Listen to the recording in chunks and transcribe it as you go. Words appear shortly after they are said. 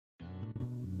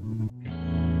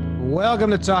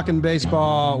Welcome to Talking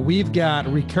Baseball. We've got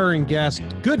recurring guest,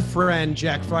 good friend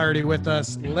Jack Flaherty with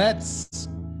us. Let's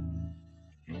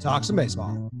talk some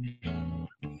baseball.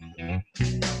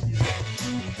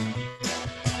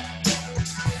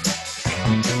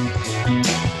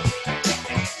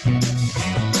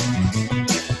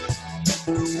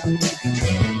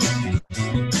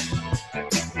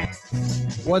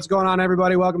 What's going on,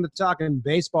 everybody? Welcome to Talking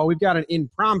Baseball. We've got an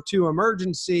impromptu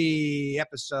emergency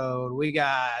episode. We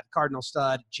got Cardinal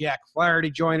stud Jack Flaherty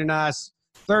joining us.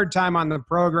 Third time on the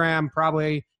program,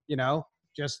 probably,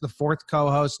 just the fourth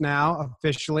co-host now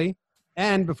officially.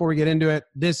 And before we get into it,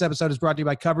 this episode is brought to you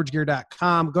by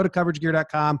CoverageGear.com. Go to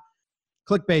CoverageGear.com,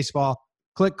 click baseball,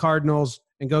 click Cardinals,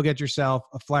 and go get yourself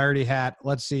a Flaherty hat.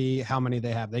 Let's see how many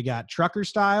they have. They got trucker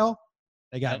style,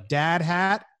 they got dad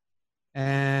hat,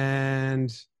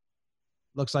 and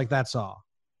looks like that's all.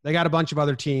 They got a bunch of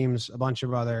other teams, a bunch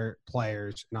of other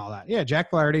players, and all that. Yeah, Jack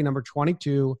Flaherty, number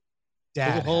 22,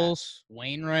 dad Holes,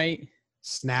 Wainwright,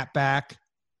 snapback,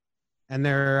 and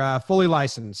they're fully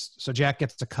licensed. So Jack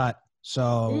gets a cut.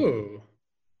 So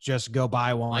just go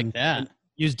buy one. Like that.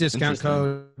 Use discount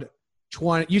code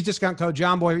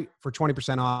JohnBoy for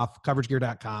 20% off.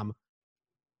 CoverageGear.com.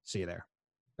 See you there.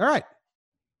 All right,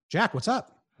 Jack, what's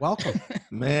up? Welcome.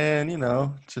 Man,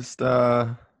 just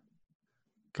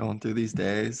going through these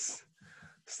days,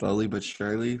 slowly but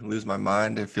surely. Lose my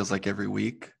mind. It feels like every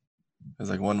week. It's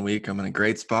like 1 week I'm in a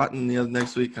great spot, and the other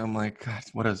next week I'm like, God,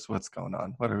 what's going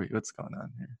on? What's going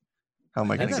on here? How am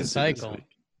I going to get through this week?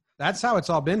 That's how it's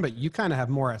all been, but you kind of have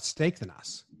more at stake than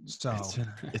us. So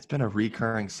it's been a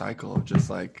recurring cycle of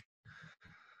just like,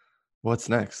 what's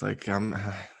next? Like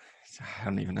I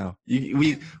don't even know.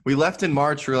 We left in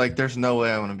March. We're like, there's no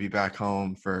way I want to be back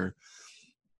home for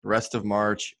the rest of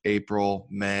March, April,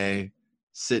 May,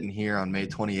 sitting here on May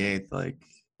 28th. Like,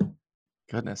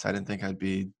 goodness, I didn't think I'd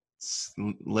be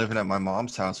living at my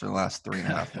mom's house for the last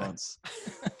 3.5 months.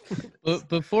 But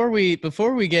before we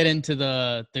get into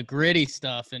the gritty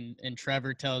stuff and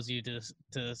Trevor tells you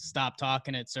to stop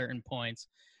talking at certain points,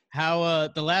 how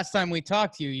the last time we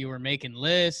talked to you, you were making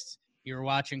lists, you were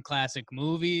watching classic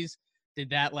movies.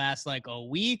 Did that last like a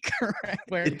week?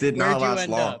 It did not last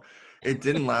long. It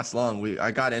didn't last long.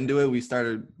 I got into it.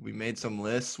 We made some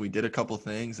lists. We did a couple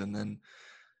things, and then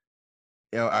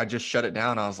I just shut it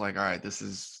down. I was like, all right, this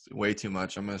is way too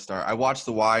much. I'm going to start. I watched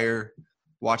The Wire,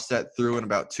 watched that through in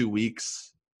about 2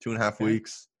 weeks, 2.5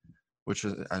 weeks, which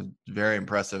is very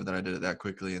impressive that I did it that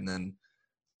quickly. And then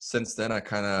since then,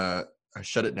 I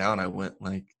shut it down. I went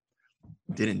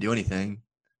didn't do anything.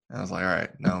 And I was like, all right,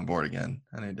 now I'm bored again.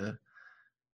 I need to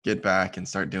get back and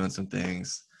start doing some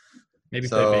things. Maybe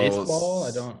play baseball?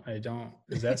 I don't.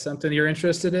 Is that something you're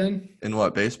interested in? In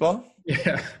what, baseball?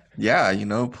 Yeah. Yeah,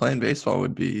 playing baseball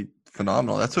would be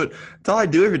phenomenal. That's all I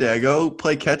do every day. I go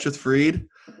play catch with Freed,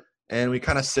 and we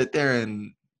kind of sit there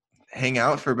and hang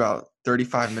out for about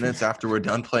 35 minutes after we're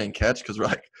done playing catch, because we're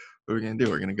like, what are we going to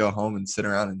do? We're going to go home and sit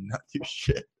around and not do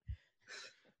shit.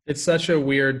 It's such a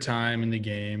weird time in the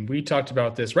game. We talked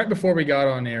about this right before we got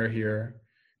on air here.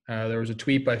 There was a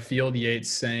tweet by Field Yates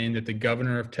saying that the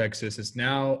governor of Texas is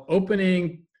now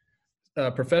opening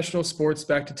professional sports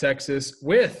back to Texas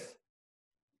with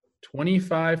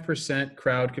 25%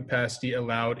 crowd capacity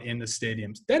allowed in the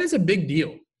stadiums. That is a big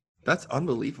deal. That's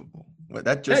unbelievable.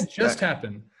 That just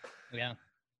happened. Yeah.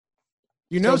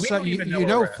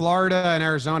 Florida and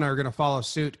Arizona are going to follow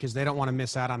suit because they don't want to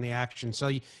miss out on the action.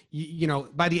 So,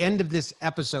 by the end of this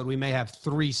episode, we may have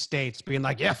 3 states being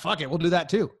like, yeah, fuck it, we'll do that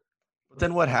too. But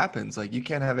then what happens? Like, you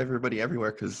can't have everybody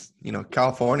everywhere because,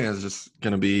 California is just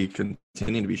going to be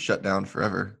continuing to be shut down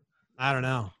forever. I don't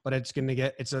know, but it's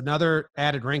another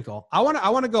added wrinkle. I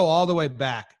want to go all the way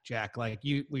back, Jack. Like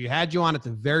we had you on at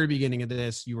the very beginning of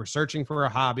this. You were searching for a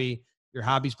hobby. Your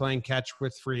hobby's playing catch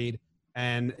with Freed.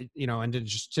 And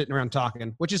just sitting around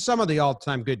talking, which is some of the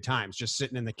all-time good times, just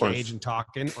sitting in the cage and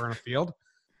talking or in a field.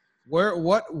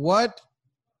 Who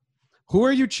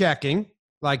are you checking?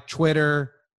 Like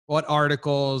Twitter, what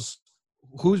articles,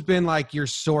 who's been like your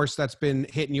source that's been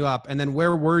hitting you up? And then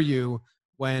where were you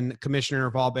when Commissioner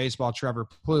of all baseball, Trevor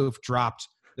Plouffe, dropped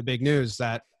the big news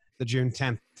that the June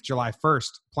 10th, July 1st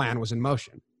plan was in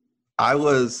motion? I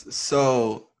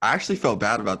actually felt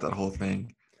bad about that whole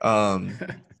thing.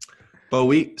 But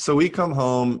we come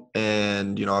home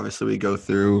and, obviously we go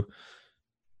through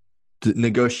the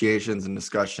negotiations and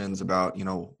discussions about,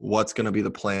 what's going to be the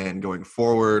plan going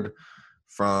forward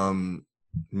from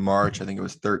March. I think it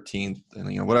was 13th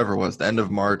and, whatever it was, the end of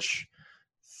March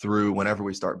through whenever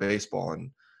we start baseball.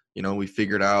 And, we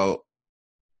figured out,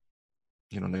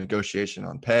 negotiation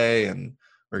on pay, and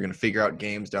we're going to figure out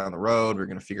games down the road. We're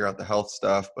going to figure out the health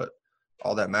stuff. But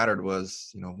all that mattered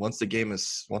was, once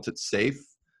it's safe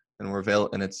and we're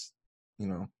available, and it's,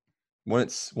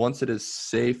 once it is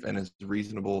safe and is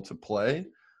reasonable to play,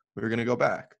 we're going to go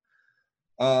back.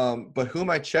 But who am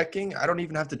I checking? I don't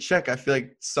even have to check. I feel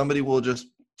like somebody will just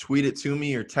tweet it to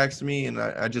me or text me, and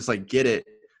I just like get it.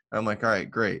 I'm like, all right,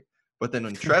 great. But then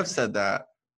when Trev said that,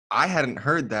 I hadn't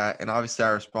heard that. And obviously I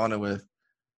responded with,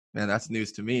 man, that's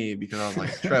news to me, because I was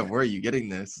like, Trev, where are you getting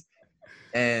this?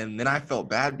 And then I felt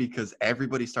bad because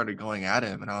everybody started going at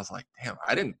him. And I was like, damn,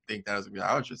 I didn't think that was going to be,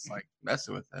 I was just like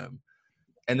messing with him.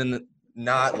 And then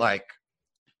not like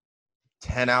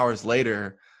 10 hours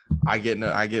later, I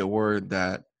get word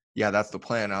that, yeah, that's the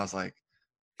plan. I was like,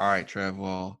 all right, Trev,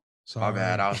 well, my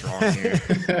bad. I was wrong here.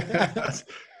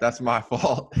 That's my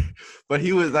fault. But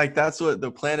he was like, that's what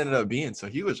the plan ended up being. So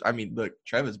he was, I mean, look,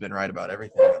 Trev has been right about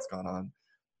everything that's gone on.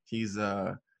 He's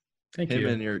Thank you.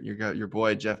 and your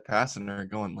boy Jeff Passan are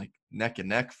going like neck and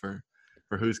neck for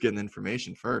who's getting the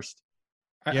information first.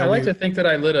 I like to think that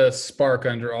I lit a spark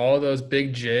under all those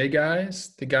big J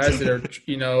guys, the guys that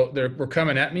are, were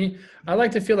coming at me. I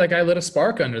like to feel like I lit a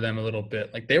spark under them a little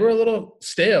bit. Like they were a little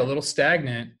stale, a little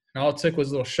stagnant. And all it took was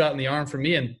a little shot in the arm from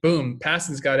me, and boom,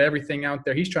 Passan's got everything out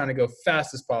there. He's trying to go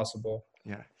fast as possible.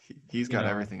 Yeah, he's got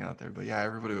everything out there. But yeah,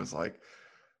 everybody was like,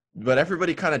 but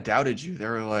everybody kind of doubted you. They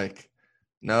were like,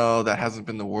 no, that hasn't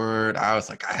been the word. I was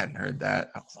like, I hadn't heard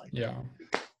that. I was like, yeah,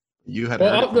 you had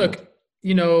heard it. Look,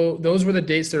 those were the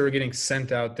dates that were getting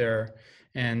sent out there.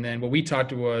 And then what we talked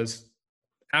to was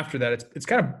after that, it's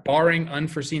kind of barring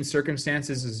unforeseen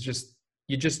circumstances is just,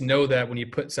 you just know that when you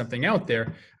put something out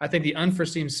there. I think the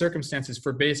unforeseen circumstances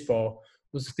for baseball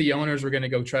was the owners were going to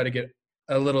go try to get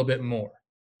a little bit more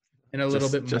and a little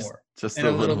bit more. Just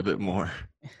a little bit more.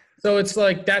 So it's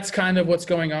like, that's kind of what's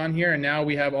going on here. And now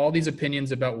we have all these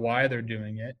opinions about why they're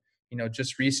doing it.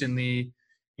 Just recently,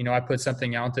 I put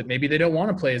something out that maybe they don't want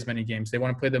to play as many games. They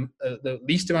want to play the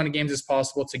least amount of games as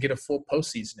possible to get a full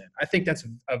postseason in. I think that's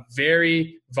a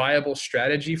very viable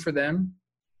strategy for them.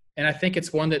 And I think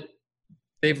it's one that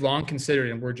they've long considered,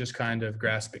 and we're just kind of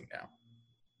grasping now.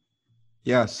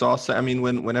 Yeah. So I mean,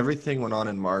 when everything went on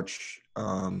in March,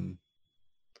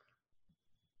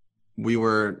 we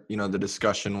were, the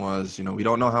discussion was, we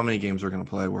don't know how many games we're going to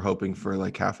play. We're hoping for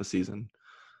like half a season.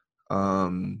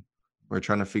 We're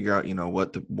trying to figure out,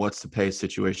 what's the pay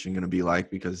situation going to be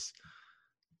like, because,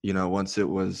 once it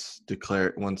was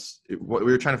declared, we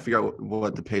were trying to figure out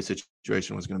what the pay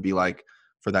situation was going to be like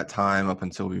for that time up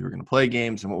until we were going to play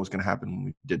games, and what was going to happen when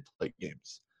we did play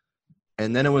games.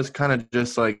 And then it was kind of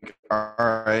just like, all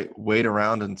right, wait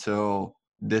around until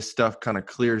this stuff kind of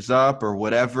clears up or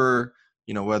whatever,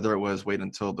 whether it was wait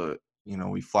until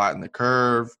we flatten the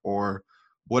curve or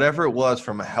whatever it was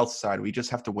from a health side. We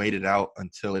just have to wait it out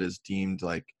until it is deemed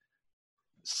like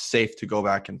safe to go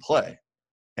back and play.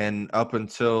 And up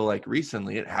until like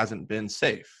recently, it hasn't been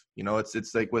safe.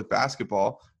 It's like with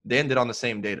basketball, they ended on the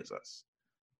same date as us.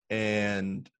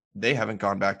 And they haven't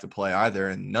gone back to play either.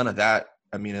 And none of that,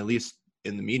 I mean, at least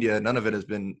in the media, none of it has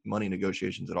been money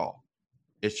negotiations at all.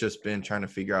 It's just been trying to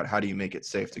figure out how do you make it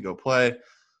safe to go play.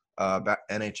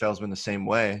 NHL's been the same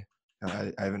way.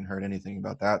 I haven't heard anything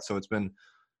about that. So it's been,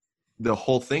 the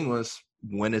whole thing was,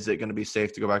 when is it going to be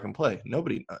safe to go back and play?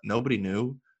 Nobody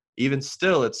knew. Even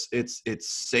still, it's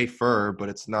safer, but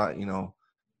it's not,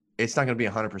 it's not going to be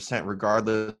 100%.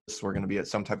 Regardless, we're going to be at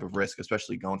some type of risk,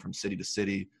 especially going from city to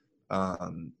city.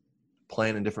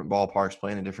 Playing in different ballparks,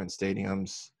 playing in different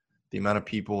stadiums, the amount of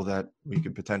people that we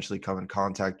could potentially come in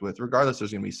contact with, regardless,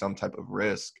 there's going to be some type of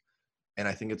risk. And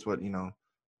I think it's what,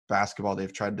 basketball,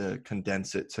 they've tried to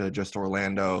condense it to just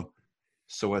Orlando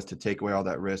so as to take away all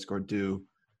that risk, or do,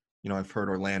 I've heard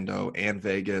Orlando and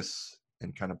Vegas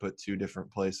and kind of put two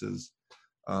different places.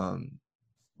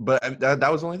 But that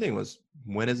was the only thing, was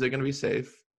when is it going to be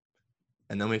safe?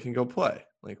 And then we can go play.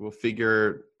 Like, we'll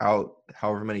figure out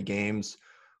however many games.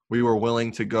 We were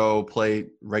willing to go play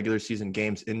regular season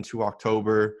games into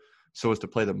October so as to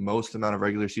play the most amount of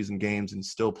regular season games and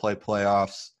still play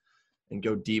playoffs and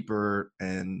go deeper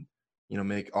and,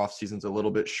 make off seasons a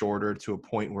little bit shorter to a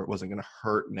point where it wasn't going to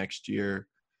hurt next year.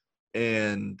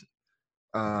 And,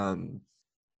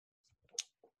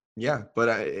 yeah,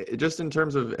 but just in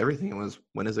terms of everything, it was,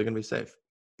 when is it going to be safe?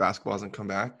 Basketball hasn't come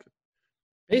back.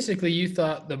 Basically, you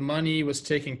thought the money was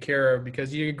taken care of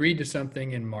because you agreed to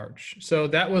something in March. So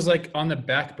that was like on the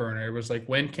back burner. It was like,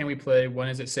 when can we play? When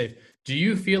is it safe? Do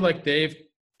you feel like they've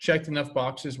checked enough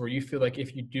boxes where you feel like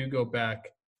if you do go back,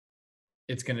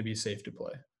 it's going to be safe to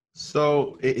play?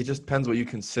 So it just depends what you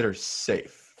consider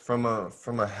safe. From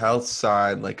a health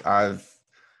side, like I've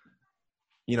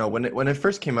when it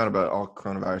first came out about all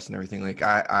coronavirus and everything, like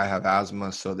I have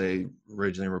asthma, so they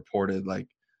originally reported like,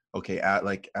 okay,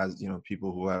 as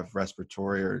people who have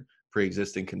respiratory or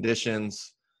pre-existing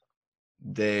conditions,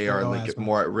 they are like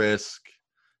more at risk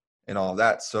and all of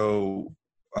that. So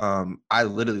I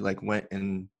literally like went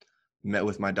and met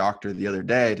with my doctor the other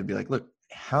day to be like, look,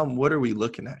 what are we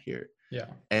looking at here? Yeah.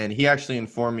 And he actually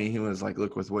informed me, he was like,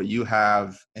 look, with what you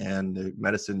have and the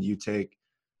medicine you take,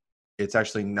 it's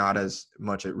actually not as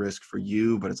much at risk for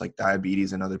you, but it's like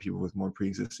diabetes and other people with more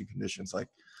pre-existing conditions. Like,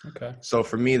 okay. So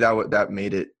for me, that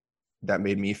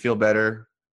made me feel better.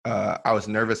 I was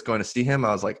nervous going to see him.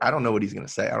 I was like, I don't know what he's going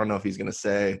to say. I don't know if he's going to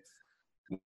say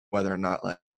whether or not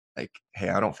like, hey,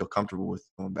 I don't feel comfortable with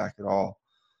going back at all.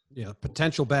 Yeah.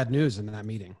 Potential bad news in that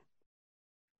meeting.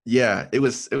 Yeah, it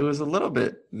was a little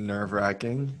bit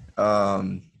nerve-wracking,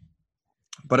 but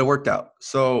it worked out.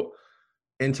 So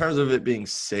in terms of it being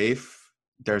safe,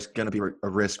 there's going to be a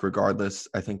risk regardless.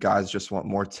 I think guys just want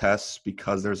more tests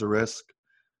because there's a risk.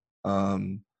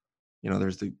 There's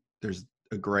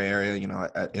a gray area,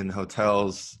 in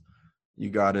hotels,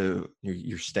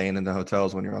 you're staying in the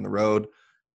hotels when you're on the road,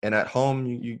 and at home,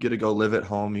 you get to go live at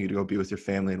home. You get to go be with your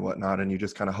family and whatnot. And you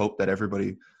just kind of hope that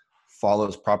everybody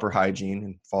follows proper hygiene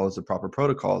and follows the proper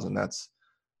protocols. And that's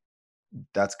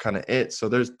kind of it. So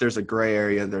there's a gray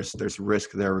area. There's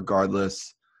risk there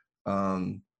regardless.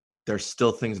 There's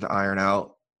still things to iron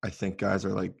out. I think guys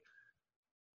are like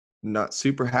not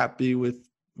super happy with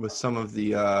some of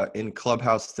the in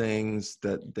clubhouse things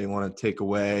that they want to take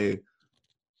away.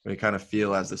 We kind of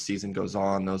feel as the season goes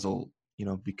on, those will,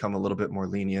 become a little bit more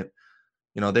lenient.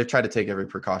 They've tried to take every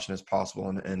precaution as possible,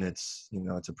 and it's,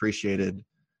 it's appreciated.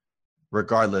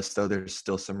 Regardless, though, there's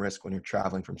still some risk when you're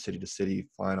traveling from city to city,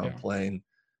 flying on a plane,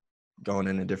 going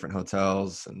into different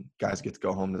hotels, and guys get to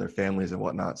go home to their families and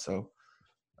whatnot. So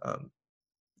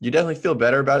you definitely feel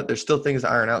better about it. There's still things to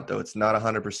iron out, though. It's not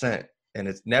 100%, and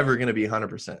it's never going to be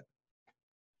 100%.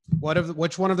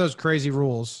 Which one of those crazy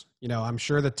rules, I'm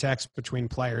sure the text between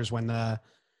players when the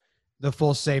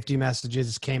full safety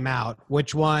messages came out,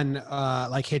 which one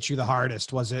hit you the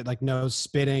hardest? Was it like no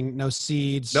spitting, no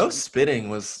seeds? No spitting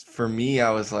was, for me,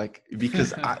 I was like,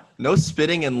 because no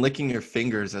spitting and licking your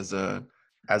fingers as a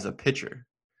pitcher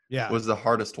was the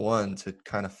hardest one to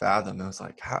kind of fathom. I was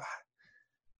like, how?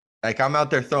 Like, I'm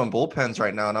out there throwing bullpens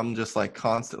right now, and I'm just like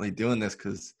constantly doing this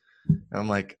because I'm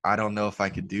like, I don't know if I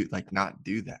could not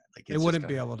do that. Like, it wouldn't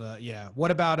be able to. Yeah. What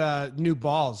about new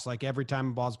balls? Like every time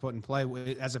a ball's put in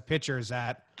play, as a pitcher, is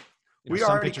that it's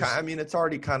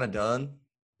already kind of done.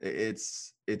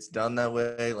 It's done that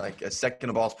way. Like a second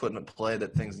a ball's put in play,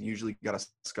 that thing's usually got a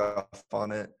scuff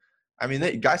on it. I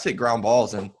mean, guys hit ground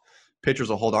balls, and pitchers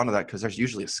will hold on to that because there's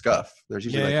usually a scuff. There's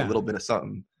usually a little bit of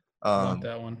something. Want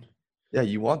that one? Yeah,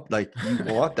 you want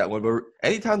that one. But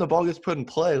anytime the ball gets put in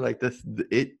play like this,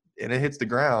 and it hits the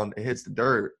ground, it hits the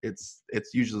dirt, it's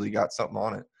usually got something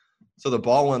on it. So the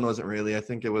ball one wasn't really. I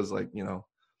think it was like,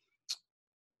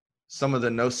 some of the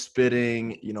no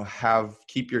spitting,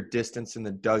 keep your distance in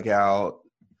the dugout,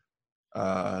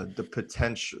 the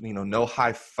potential, no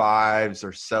high fives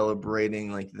or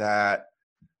celebrating like that,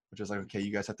 which is like, okay,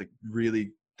 you guys have to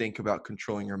really think about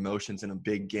controlling your emotions in a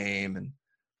big game. And,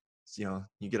 you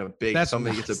get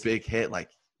somebody gets a big hit, like,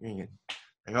 hang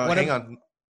on.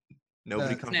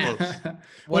 Nobody come close.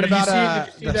 What about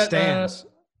the stands?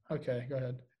 Okay, go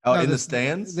ahead. Oh, in the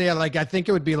stands? Yeah, like I think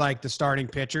it would be like the starting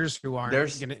pitchers who aren't going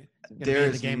to be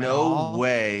in the game at all. No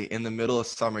way in the middle of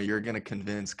summer you're going to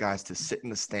convince guys to sit in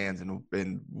the stands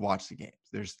and watch the games.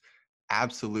 There's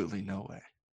absolutely no way.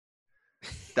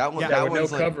 That one, that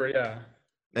one's no cover, yeah.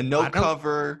 And no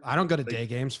cover. I don't go to day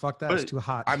games. Fuck that. It's too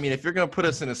hot. I mean, if you're going to put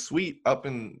us in a suite up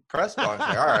in press box,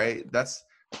 like, all right, that's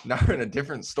not in a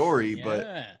different story. Yeah.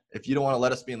 But if you don't want to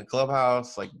let us be in the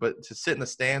clubhouse, but to sit in the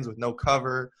stands with no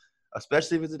cover,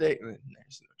 especially if it's a day, there's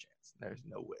no chance. There's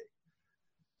no way.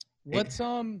 What's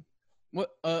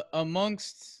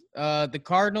amongst the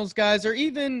Cardinals guys, or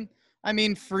even, I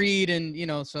mean, Freed and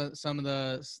some of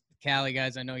the Cali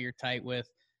guys I know you're tight with.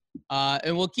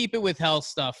 And we'll keep it with health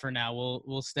stuff for now.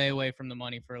 We'll stay away from the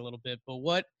money for a little bit. But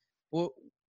what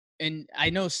and I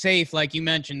know safe, like you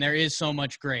mentioned, there is so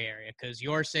much gray area because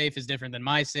your safe is different than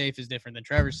my safe is different than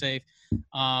Trevor's safe.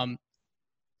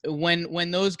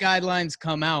 When those guidelines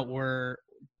come out,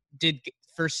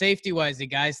 for safety wise, the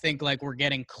guys think like we're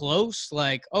getting close,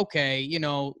 like, okay,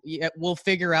 we'll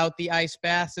figure out the ice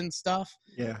baths and stuff.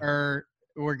 Yeah. Or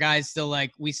were guys still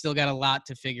like, we still got a lot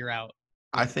to figure out?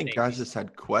 I think guys just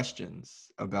had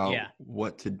questions about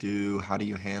what to do. How do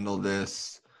you handle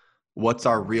this? What's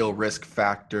our real risk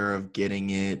factor of getting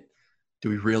it? Do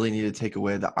we really need to take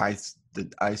away the ice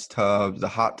the ice tubs, the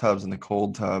hot tubs and the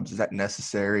cold tubs? Is that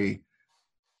necessary?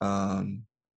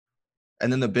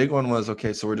 And then the big one was,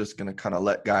 okay, so we're just going to kind of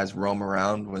let guys roam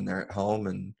around when they're at home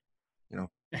and,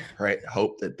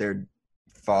 hope that they're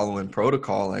following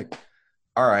protocol. Like,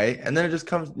 all right. And then it just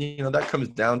comes, that comes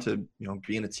down to,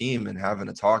 being a team and having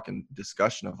a talk and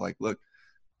discussion of like, look,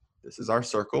 this is our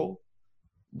circle.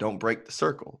 Don't break the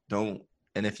circle. And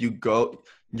if you go,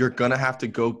 you're going to have to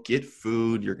go get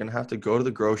food. You're going to have to go to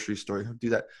the grocery store, do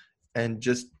that. And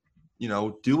just,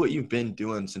 do what you've been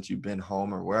doing since you've been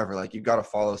home or wherever. Like, you've got to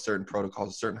follow certain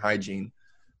protocols, certain hygiene.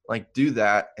 Like, do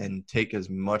that and take as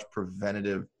much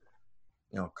preventative,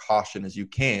 caution as you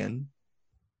can.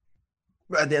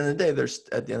 But at the end of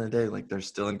the day, like, there's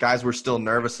still – and guys, we're still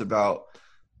nervous about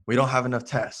we don't have enough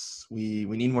tests. We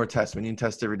need more tests. We need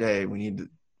tests every day. We need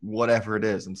whatever it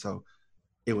is. And so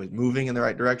it was moving in the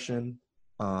right direction.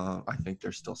 I think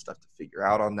there's still stuff to figure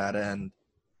out on that end.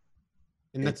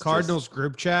 In the Cardinals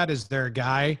group chat, is there a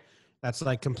guy that's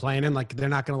like complaining, like they're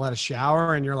not going to let us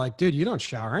shower? And you're like, dude, you don't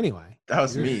shower anyway. That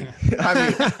was me. I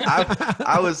mean,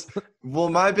 I was, well,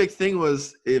 my big thing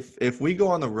was if we go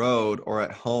on the road or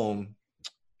at home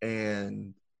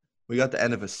and we got the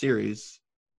end of a series,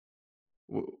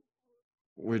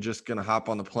 we're just going to hop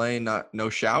on the plane, no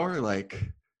shower. Like,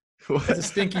 what? It's a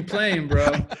stinky plane,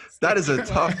 bro. That is a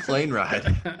tough plane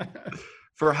ride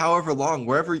for however long,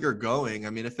 wherever you're going. I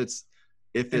mean, if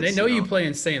they know you play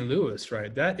in St. Louis,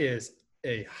 right? That is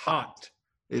a hot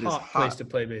place to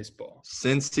play baseball.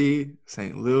 Cincy,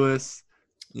 St. Louis,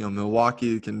 Milwaukee,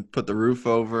 you can put the roof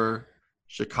over.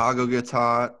 Chicago gets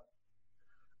hot.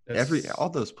 All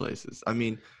those places. I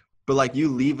mean, but like, you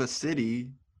leave a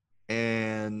city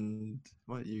and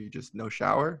you just no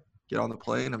shower, get on the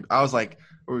plane. I was like,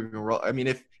 we're gonna roll. I mean,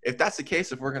 if that's the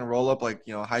case, if we're gonna roll up like,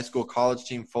 high school, college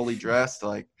team, fully dressed,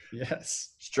 like,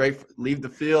 yes, straight leave the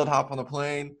field, hop on the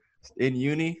plane in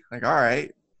uni, like, all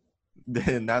right,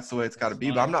 then that's the way it's got to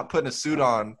be. But I'm not putting a suit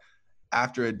on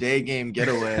after a day game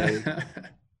getaway,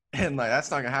 and like,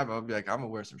 that's not gonna happen. I'll be like, I'm gonna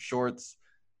wear some shorts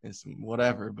and some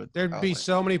whatever. But there'd be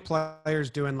so many players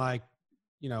doing like,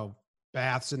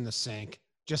 baths in the sink,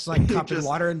 just like cupping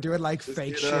water and doing like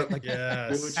fake shit, like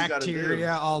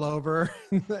bacteria all over,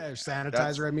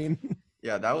 sanitizer. I mean,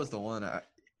 yeah, that was the one.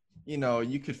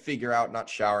 You could figure out not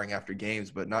showering after games,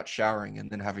 but not showering and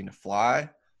then having to fly.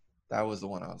 That was the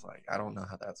one I was like, I don't know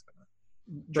how that's going to.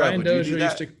 Brian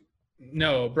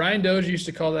Dozier used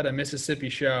to call that a Mississippi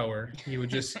shower. He would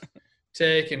just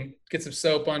take and get some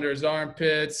soap under his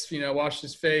armpits, wash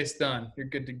his face, done. You're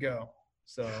good to go.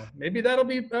 So maybe that'll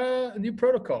be a new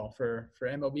protocol for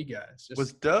MLB guys.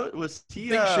 Just was he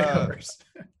showers?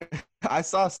 I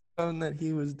saw something that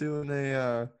he was doing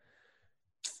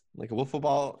like a wiffle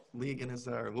ball league in his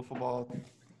wiffle ball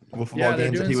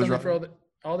games that he was running. For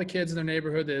all the kids in their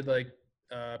neighborhood. They had like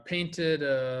painted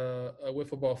a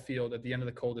wiffle ball field at the end of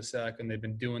the cul-de-sac, and they've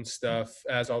been doing stuff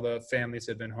as all the families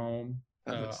have been home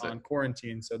on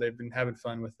quarantine. So they've been having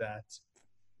fun with that.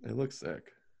 It looks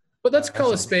sick. But let's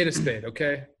call a spade,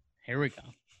 okay? Here we go.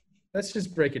 Let's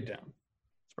just break it down.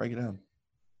 Let's break it down.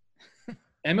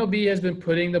 MLB has been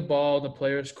putting the ball in the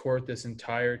players' court this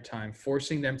entire time,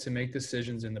 forcing them to make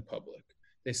decisions in the public.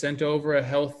 They sent over a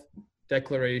health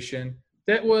declaration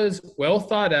that was well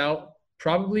thought out,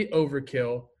 probably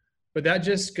overkill, but that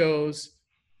just goes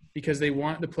because they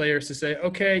want the players to say,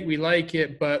 okay, we like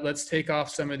it, but let's take off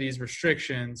some of these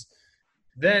restrictions.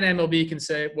 Then MLB can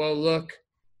say, well, look,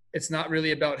 it's not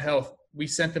really about health. We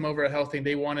sent them over a health thing.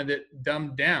 They wanted it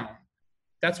dumbed down.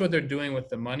 That's what they're doing with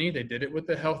the money. They did it with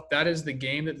the health. That is the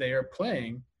game that they are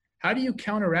playing. How do you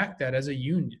counteract that as a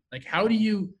union? Like, how do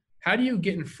you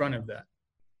get in front of that?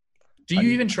 Do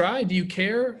you even try? Do you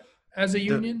care as a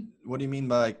union? What do you mean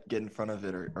by like get in front of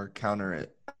it or counter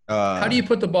it? How do you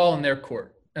put the ball in their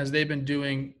court as they've been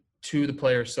doing to the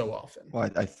players so often? Well,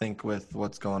 I think with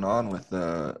what's going on with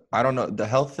I don't know, the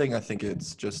health thing, I think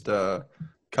it's just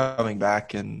coming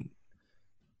back and,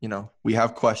 we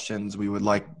have questions. We would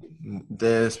like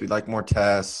this. We'd like more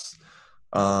tests.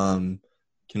 Can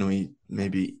we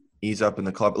maybe ease up in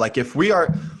the club? Like if we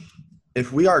are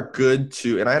good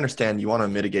to, and I understand you want to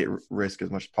mitigate risk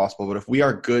as much as possible, but if we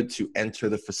are good to enter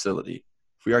the facility,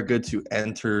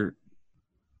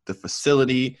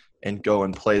 and go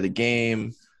and play the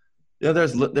game,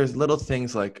 there's little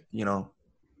things like,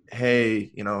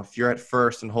 hey, if you're at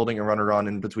first and holding a runner on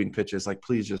in between pitches, like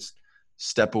please just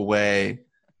step away,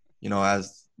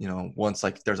 once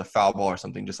like there's a foul ball or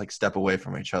something, just like step away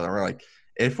from each other. We're like,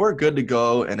 if we're good to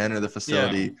go and enter the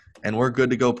facility and we're good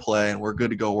to go play and we're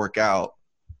good to go work out,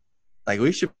 like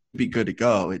we should be good to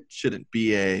go. It shouldn't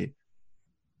be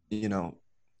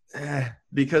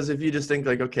Because if you just think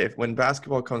like, okay, when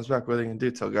basketball comes back, what are they going to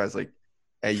do? Tell guys like,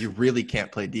 hey, you really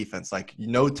can't play defense. Like,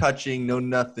 no touching, no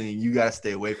nothing. You got to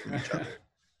stay away from each other.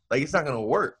 Like, it's not going to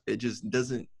work. It just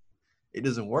doesn't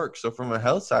work. So from a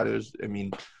health side, it's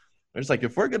like,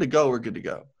 if we're good to go, we're good to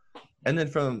go. And then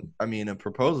from, a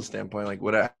proposal standpoint, like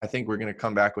what I think we're going to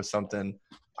come back with something.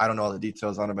 I don't know all the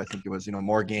details on it, but I think it was,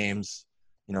 more games,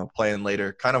 playing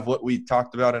later, kind of what we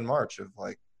talked about in March of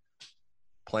like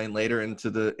playing later into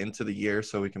the year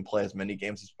so we can play as many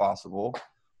games as possible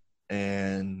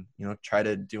and, try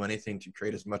to do anything to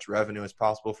create as much revenue as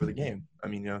possible for the game.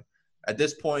 At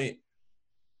this point,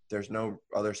 there's no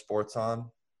other sports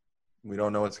on. We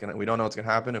don't know what's gonna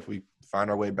happen. If we find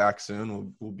our way back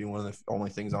soon, we'll be one of the only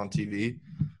things on TV.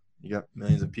 You got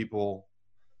millions of people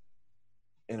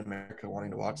in America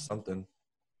wanting to watch something.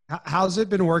 How's it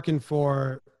been working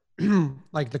for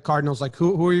like the Cardinals? Like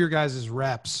who are your guys'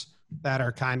 reps that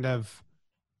are kind of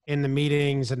in the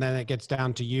meetings and then it gets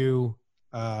down to you?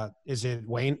 Is it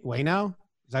Wayno?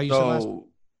 Is that how you said last?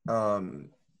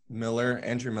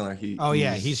 Andrew Miller.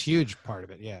 He's huge part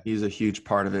of it. Yeah. He's a huge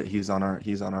part of it. He's on our,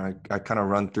 I kind of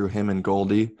run through him and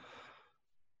Goldie,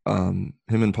 him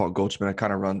and Paul Goldschmidt. I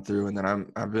kind of run through, and then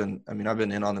I've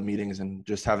been in on the meetings and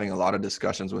just having a lot of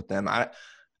discussions with them. I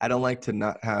don't like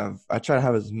to I try to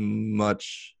have as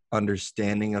much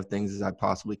understanding of things as I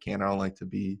possibly can. I don't like to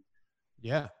be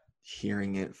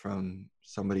hearing it from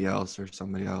somebody else.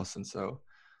 And so,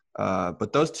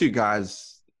 but those two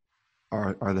guys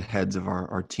are the heads of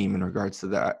our team in regards to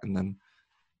that. And then,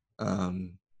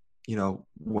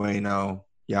 Wayno,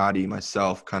 Yadi,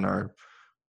 myself kind of are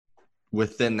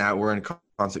within that. We're in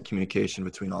constant communication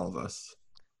between all of us.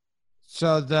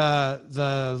 So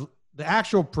the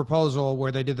actual proposal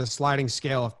where they did the sliding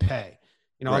scale of pay,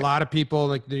 right. A lot of people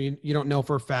like you don't know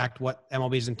for a fact what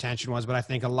MLB's intention was, but I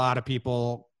think a lot of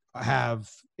people have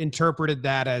interpreted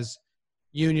that as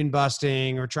union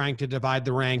busting or trying to divide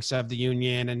the ranks of the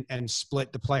union and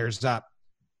split the players up.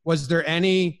 Was there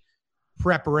any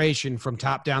preparation from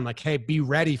top down, like, hey, be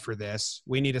ready for this,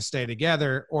 we need to stay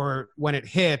together? Or when it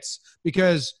hits,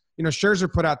 because,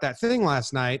 Scherzer put out that thing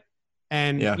last night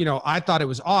and, I thought it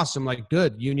was awesome. Like,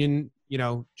 good union,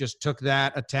 just took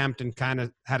that attempt and kind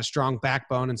of had a strong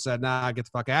backbone and said, nah, get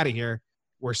the fuck out of here.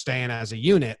 We're staying as a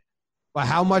unit. But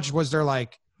how much was there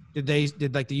like, did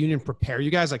the union prepare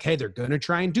you guys like, hey, they're going to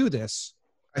try and do this?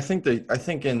 I think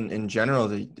in general,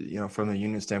 from the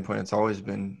union standpoint, it's always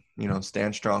been,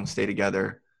 stand strong, stay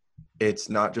together. It's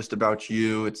not just about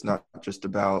you. It's not just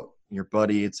about your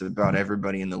buddy. It's about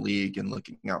everybody in the league and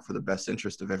looking out for the best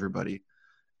interest of everybody.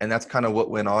 And that's kind of what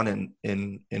went on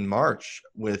in March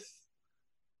with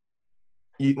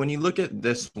when you look at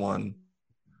this one,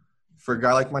 for a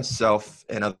guy like myself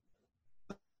and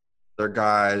other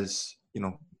guys,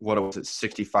 what was it,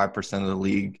 65% of the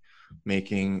league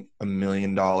making $1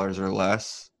 million or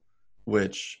less,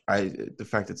 which the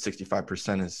fact that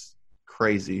 65% is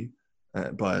crazy.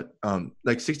 But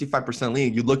like 65%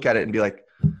 league, you look at it and be like,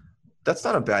 that's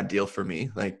not a bad deal for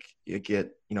me. Like you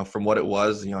get, from what it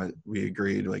was, we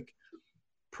agreed like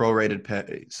prorated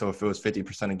pay. So if it was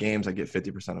 50% of games, I get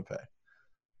 50% of pay.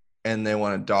 And they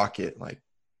want to dock it like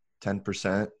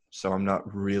 10%. So I'm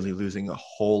not really losing a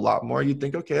whole lot more. You'd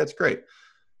think, okay, that's great.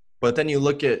 But then you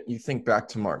think back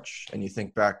to March and you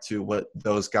think back to what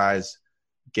those guys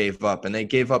gave up, and they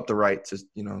gave up the right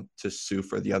to sue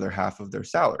for the other half of their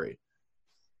salary.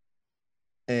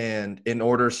 And in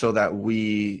order so that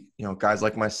we, guys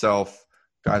like myself,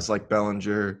 guys like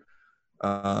Bellinger,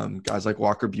 guys like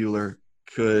Walker Buehler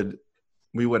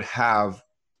we would have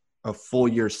a full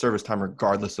year's service time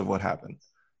regardless of what happened.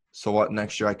 So what,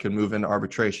 next year I could move into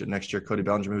arbitration. Next year, Cody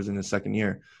Bellinger moves in his second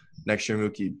year. Next year,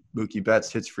 Mookie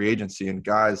Betts hits free agency. And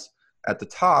guys at the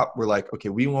top were like, okay,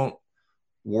 we won't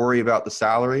worry about the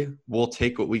salary. We'll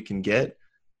take what we can get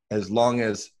as long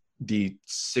as the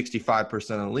 65%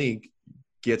 of the league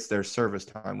gets their service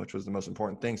time, which was the most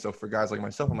important thing. So for guys like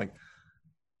myself, I'm like,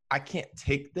 I can't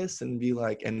take this and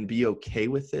be okay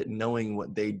with it knowing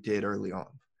what they did early on.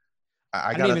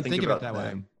 I got to think about that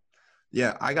them. Way.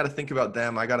 Yeah, I got to think about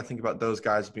them. I got to think about those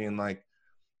guys being like,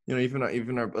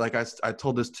 even like I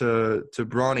told this to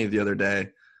Bronny the other day.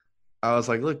 I was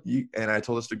like, look, and I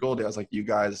told this to Goldie. I was like, you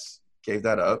guys gave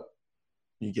that up.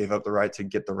 You gave up the right to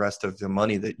get the rest of the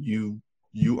money that you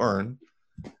earn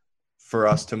for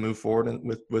us to move forward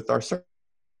with our service.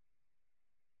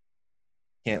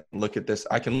 Can't look at this.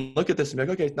 I can look at this and be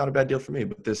like, okay, it's not a bad deal for me.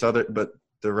 But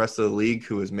the rest of the league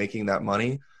who is making that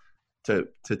money to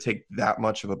take that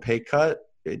much of a pay cut,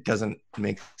 it doesn't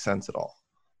make sense at all.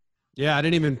 Yeah, I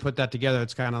didn't even put that together.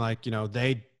 It's kind of like,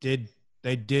 they did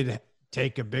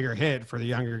take a bigger hit for the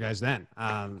younger guys then.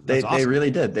 They Awesome.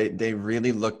 really did. They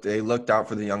really looked out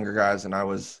for the younger guys, and I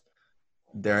was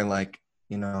there like,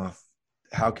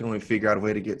 how can we figure out a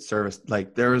way to get service?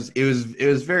 Like it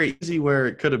was very easy where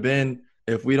it could have been,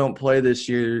 if we don't play this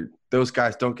year, those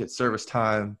guys don't get service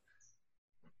time.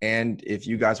 And if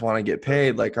you guys want to get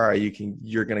paid, like, all right,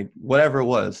 you're going to, whatever it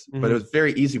was. Mm-hmm. But it was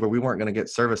very easy where we weren't going to get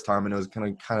service time. And it was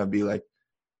going to kind of be like,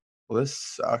 well, this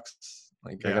sucks.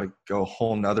 Like, I got to go a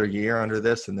whole nother year under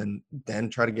this and then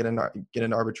try to get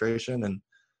into arbitration.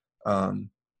 And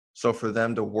so for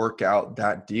them to work out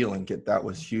that deal and get that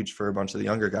was huge for a bunch of the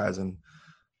younger guys. And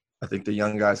I think the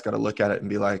young guys got to look at it and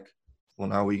be like, well,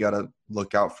 now we got to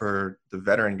look out for the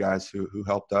veteran guys who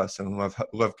helped us and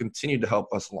who have continued to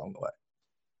help us along the way.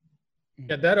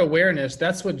 Yeah, that awareness,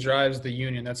 that's what drives the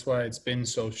union. That's why it's been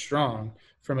so strong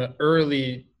from your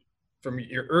early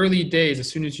days. As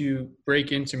soon as you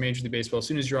break into Major League Baseball, as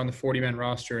soon as you're on the 40-man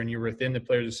roster and you're within the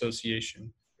Players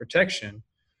Association protection,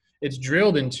 it's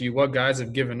drilled into you what guys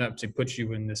have given up to put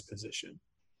you in this position.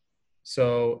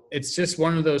 So it's just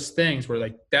one of those things where,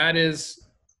 like, that is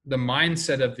the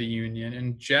mindset of the union.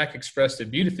 And Jack expressed it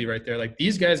beautifully right there. Like,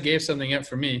 these guys gave something up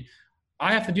for me.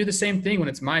 I have to do the same thing when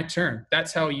it's my turn.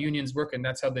 That's how unions work, and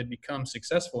that's how they become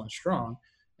successful and strong.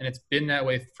 And it's been that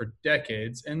way for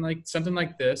decades. And like something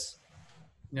like this,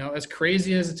 as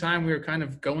crazy as the time we are kind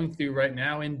of going through right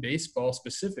now in baseball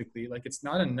specifically, like, it's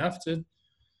not enough to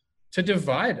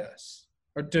divide us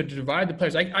or to divide the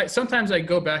players. I sometimes I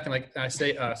go back and I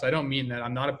say us. I don't mean that.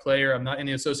 I'm not a player. I'm not in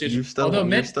the association. You're still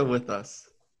with us.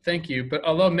 Thank you. But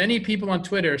although many people on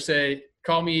Twitter say,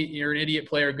 call me, you're an idiot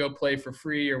player, go play for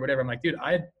free or whatever. I'm like, dude,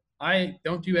 I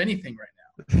don't do anything right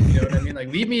now. You know what I mean? Like,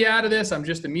 leave me out of this. I'm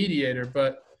just a mediator.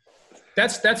 But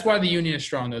that's why the union is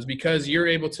strong, though, is because you're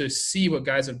able to see what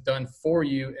guys have done for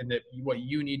you and that what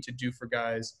you need to do for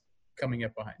guys coming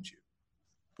up behind you.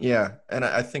 Yeah, and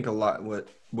I think a lot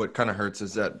what kind of hurts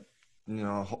is that,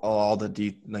 all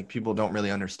the people don't really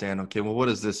understand, okay, well, what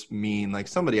does this mean? Like,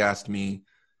 somebody asked me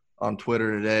on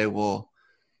Twitter today,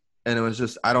 and it was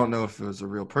just, I don't know if it was a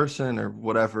real person or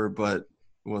whatever, but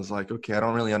was like, okay, I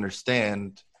don't really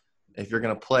understand. If you're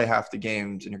going to play half the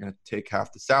games and you're going to take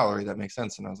half the salary, that makes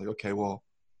sense. And I was like, okay, well,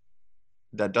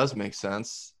 that does make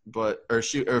sense. Or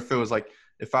if it was like,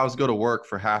 if I was to go to work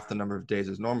for half the number of days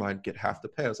as normal, I'd get half the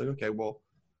pay. I was like, okay, well,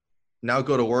 now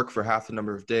go to work for half the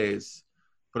number of days,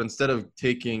 but instead of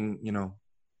taking,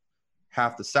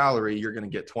 half the salary, you're going to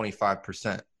get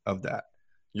 25% of that.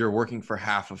 You're working for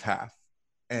half of half.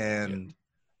 And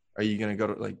are you going to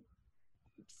go to,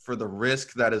 for the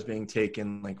risk that is being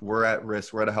taken, we're at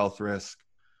risk, we're at a health risk,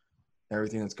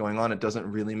 everything that's going on, it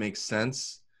doesn't really make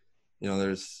sense.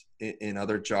 There's in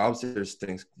other jobs, there's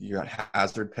things, you got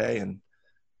hazard pay and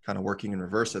kind of working in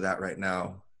reverse of that right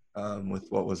now. With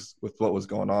what was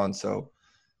going on. So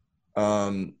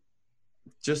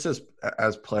just as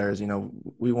players,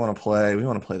 we want to play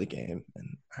the game,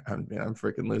 and I'm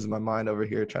freaking losing my mind over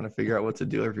here trying to figure out what to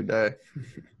do every day.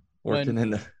 working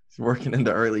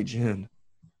into early June.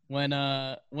 When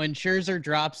Scherzer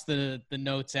drops the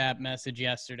Notes app message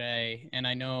yesterday, and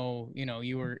I know,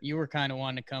 you were kind of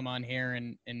wanting to come on here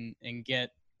and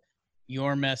get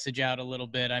your message out a little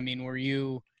bit. I mean,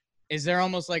 is there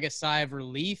almost like a sigh of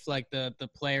relief, like the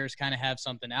players kind of have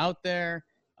something out there?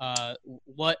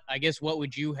 What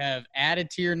would you have added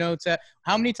to your Notes app?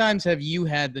 How many times have you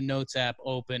had the Notes app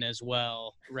open as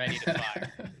well, ready to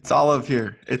fire? It's all up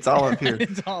here. It's all up here.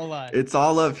 It's all live. It's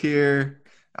all up here.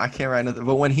 I can't write nothing.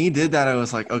 But when he did that, I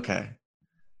was like, okay,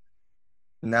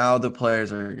 now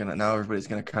everybody's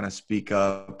going to kind of speak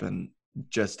up and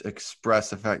just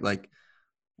express the fact, like,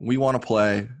 we want to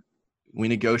play. We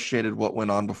negotiated what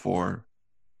went on before.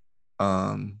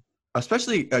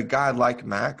 Especially a guy like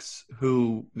Max,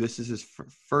 who this is his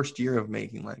first year of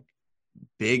making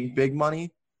big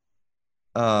money.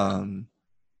 And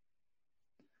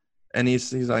he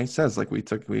says,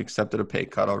 we accepted a pay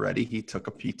cut already. He took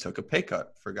a pay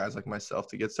cut for guys like myself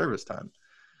to get service time.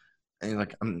 And he's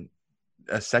like,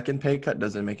 a second pay cut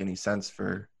doesn't make any sense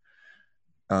from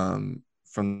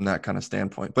that kind of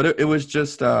standpoint. But it was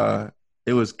just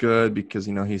it was good because,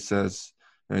 he says,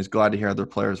 he's glad to hear other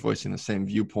players voicing the same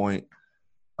viewpoint.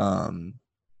 And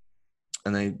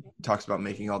then he talks about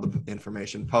making all the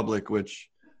information public, which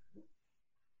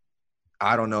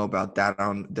I don't know about that.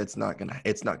 It's not gonna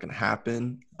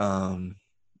happen.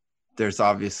 There's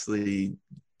obviously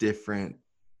different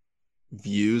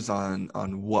views on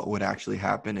what would actually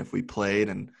happen if we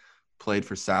played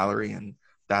for salary, and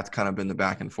that's kind of been the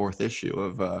back and forth issue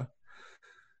of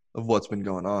what's been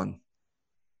going on.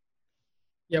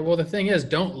 Yeah, well, the thing is,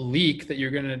 don't leak that you're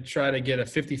going to try to get a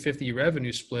 50-50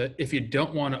 revenue split if you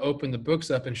don't want to open the books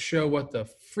up and show what the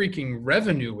freaking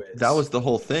revenue is. That was the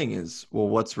whole thing is, well,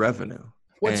 what's revenue?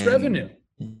 What's And revenue?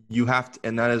 You have to,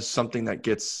 and that is something that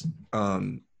gets,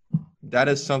 that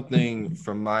is something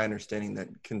from my understanding that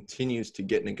continues to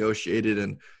get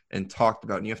negotiated and talked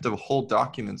about. And you have to have whole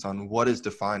documents on what is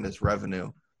defined as revenue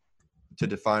to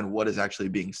define what is actually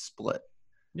being split.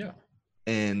 Yeah.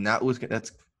 And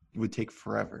that's would take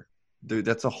forever. Dude,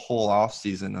 that's a whole off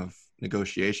season of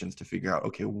negotiations to figure out,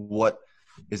 okay, what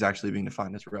is actually being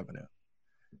defined as revenue.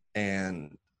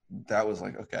 And that was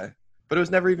like, okay. But it was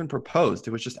never even proposed.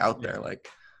 It was just out there like,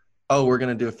 oh, we're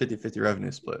going to do a 50-50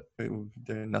 revenue split.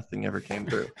 Nothing ever came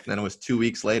through. And then it was 2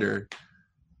 weeks later.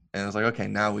 And I was like, okay,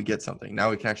 now we get something.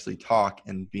 Now we can actually talk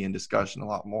and be in discussion a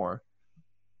lot more.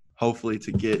 Hopefully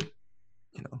to get,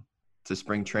 to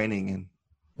spring training and,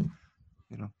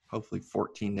 hopefully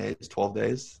 14 days, 12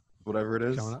 days, whatever it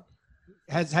is.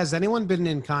 Has anyone been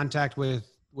in contact with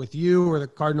you or the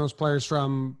Cardinals players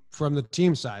from the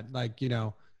team side? Like,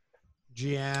 GM,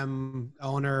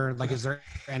 owner, like, is there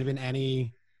been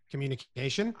any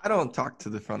communication? I don't talk to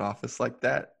the front office like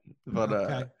that, but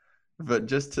okay. But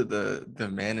just to the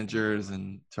managers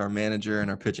and to our manager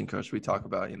and our pitching coach, we talk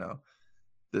about,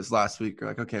 this last week, we're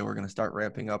like, okay, we're going to start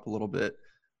ramping up a little bit,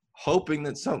 hoping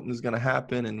that something's going to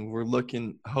happen. And we're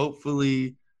looking,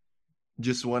 hopefully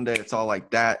just one day it's all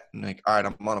like that. And like, all right,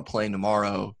 I'm on a plane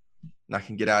tomorrow and I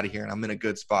can get out of here and I'm in a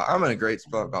good spot. I'm in a great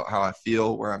spot about how I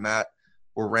feel, where I'm at.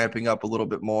 We're ramping up a little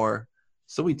bit more.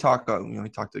 So we talk, we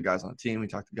talk to the guys on the team. We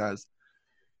talk to guys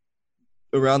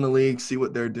around the league, see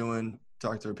what they're doing,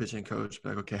 talk to our pitching coach, be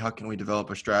like, okay, how can we develop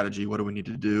a strategy? What do we need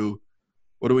to do?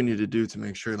 What do we need to do to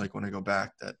make sure, like, when I go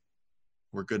back that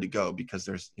we're good to go? Because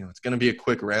there's, it's going to be a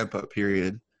quick ramp up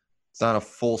period. It's not a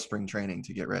full spring training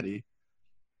to get ready.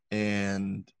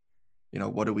 And,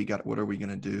 what are we going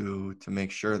to do to make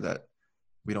sure that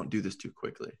we don't do this too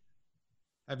quickly?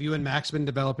 Have you and Max been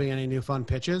developing any new fun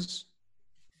pitches?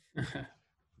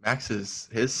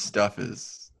 His stuff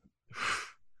is,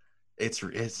 it's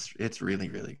really,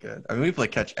 really good. I mean, we play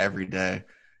catch every day.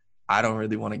 I don't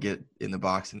really want to get in the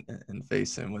box and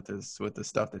face him with the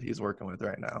stuff that he's working with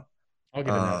right now. I'll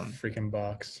get in that freaking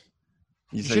box.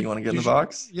 You say you want to get in the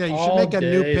box? Yeah, you should make a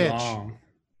new pitch. Long.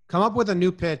 Come up with a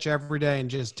new pitch every day and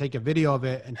just take a video of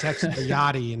it and text it to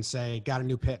Yachty and say, got a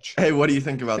new pitch. Hey, what do you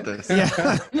think about this? Yeah.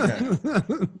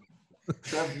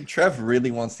 Trev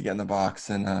really wants to get in the box,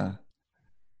 and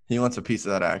he wants a piece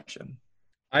of that action.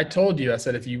 I told you, I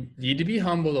said, if you need to be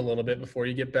humbled a little bit before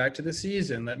you get back to the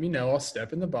season, let me know. I'll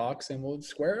step in the box and we'll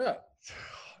square up.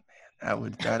 Oh,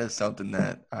 man, that is something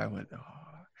that I would.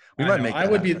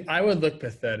 I would look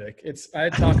pathetic. I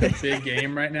talk a big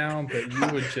game right now, but you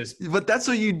would just. But that's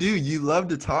what you do. You love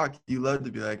to talk. You love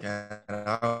to be like,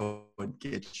 I would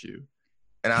get you.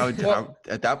 And I would,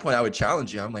 at that point, I would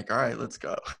challenge you. I'm like, all right, let's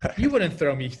go. You wouldn't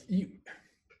throw me.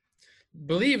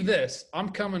 Believe this, I'm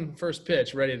coming first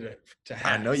pitch ready to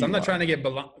have. I know I'm not trying to get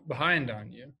behind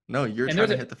on you. No, you're trying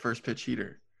to hit the first pitch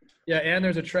heater. Yeah, and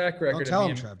there's a track record. Don't tell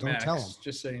him, Trev. Don't tell him.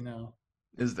 Just so you know.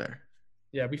 Is there?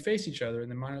 Yeah, we face each other in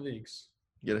the minor leagues.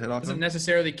 You get a hit off Doesn't him?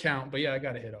 necessarily count, but yeah, I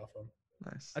got a hit off him.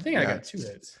 Nice. I think I got 2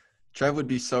 hits. Trev would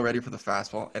be so ready for the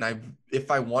fastball, and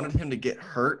if I wanted him to get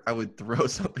hurt, I would throw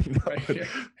something.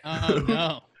 Oh,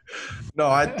 no. No,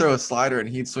 I'd throw a slider, and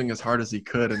he'd swing as hard as he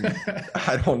could, and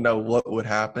I don't know what would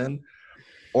happen.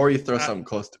 Or you throw something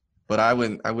close to, but I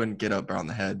wouldn't get up around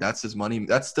the head. That's his money.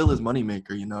 That's still his money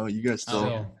maker. You guys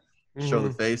still show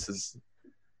the faces.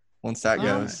 Once that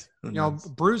goes,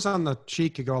 bruise on the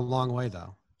cheek could go a long way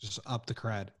though. Just up the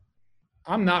cred.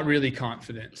 I'm not really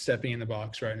confident stepping in the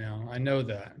box right now. I know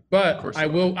that, but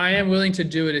I am willing to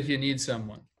do it if you need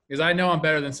someone, because I know I'm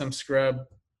better than some scrub,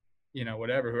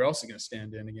 whatever. Who else is going to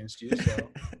stand in against you? So,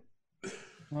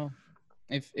 well,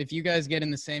 if you guys get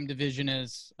in the same division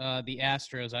as the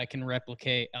Astros, I can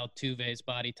replicate Altuve's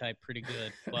body type pretty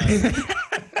good.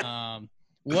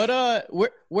 But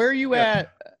where are you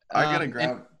at? I gotta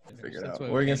grab. Figure it out.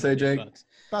 What were you gonna say, Jake?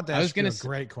 About to ask you a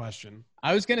great question.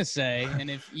 I was gonna say, and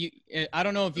if you, I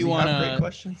don't know if you want to. Great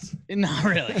questions? Not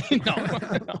really. No.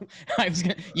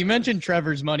 You mentioned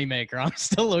Trevor's moneymaker. I'm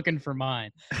still looking for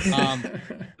mine.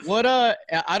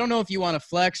 I don't know if you want to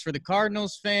flex for the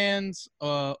Cardinals fans,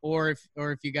 or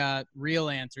if you got real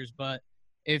answers. But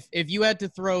if you had to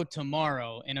throw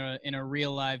tomorrow in a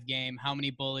real live game, how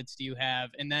many bullets do you have?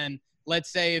 And then let's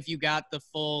say if you got the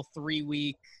full 3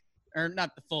 week. Or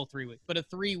not the full 3 week, but a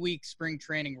 3 week spring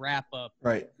training wrap up.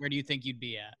 Right. Where do you think you'd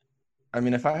be at? I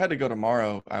mean, if I had to go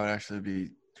tomorrow, I would actually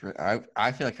be.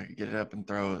 I feel like I could get it up and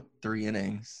throw 3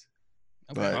 innings.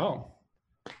 Okay.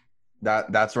 But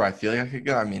That's where I feel like I could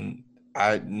go. I mean,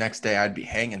 next day I'd be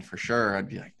hanging for sure. I'd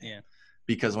be like, Yeah.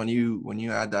 Because when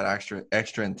you add that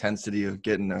extra intensity of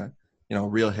getting a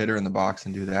real hitter in the box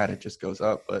and do that, it just goes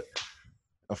up. But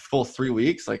a full 3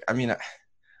 weeks, like, I mean,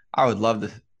 I would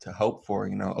love to hope for,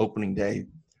 opening day,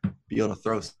 be able to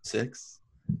throw 6.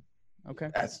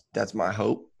 Okay. That's my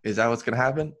hope. Is that what's gonna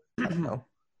happen? I don't know.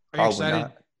 Are you excited?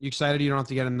 Not. You excited you don't have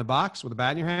to get in the box with a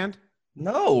bat in your hand?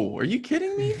 No, are you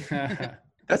kidding me?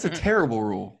 That's a terrible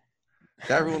rule.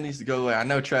 That rule needs to go away. I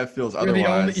know Trev feels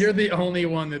otherwise. You're the only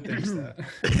one that thinks that.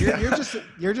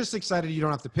 You're just excited you don't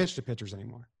have to pitch to pitchers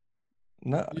anymore.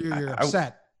 No, you're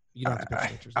upset. You don't have to pitch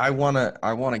to pitchers. I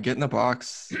wanna get in the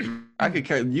box. I could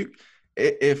care you.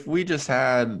 If we just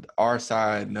had our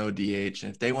side no DH,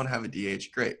 and if they want to have a DH,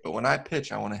 great. But when I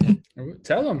pitch, I want to hit.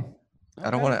 Tell them.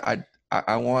 I don't want to.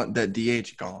 I want that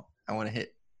DH gone. I want to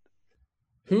hit.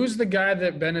 Who's the guy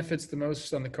that benefits the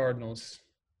most on the Cardinals?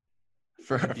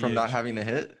 From not having to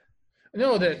hit?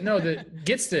 No, that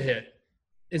gets to hit.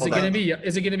 Is it going to be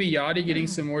Yachty getting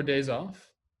some more days off?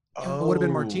 It would have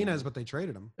been Martinez, but they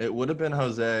traded him. It would have been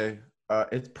Jose.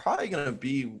 It's probably going to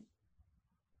be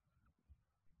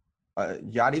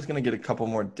Yachty's going to get a couple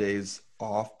more days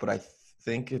off, but I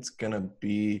think it's going to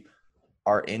be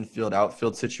our infield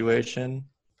outfield situation,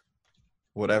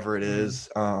 whatever it is.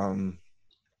 I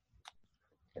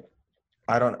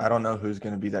don't know who's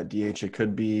going to be that DH. It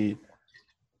could be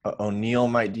O'Neill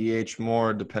might DH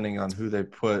more depending on who they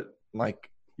put. Like,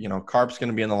 Carp's going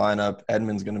to be in the lineup.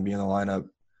 Edmonds going to be in the lineup.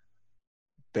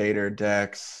 Bader,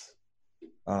 Dex.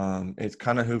 It's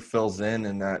kind of who fills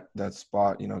in that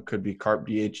spot. It could be Carp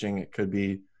DHing. It could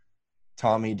be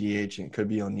Tommy DHing. It could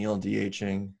be O'Neill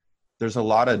DHing. There's a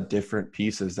lot of different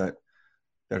pieces that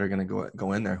are going to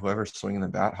go in there, whoever's swinging the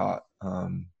bat hot.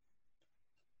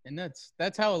 And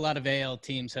that's how a lot of AL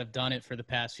teams have done it for the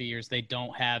past few years. They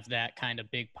don't have that kind of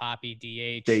big poppy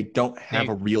DH. They don't have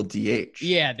a real DH.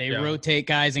 Yeah, they rotate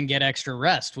guys and get extra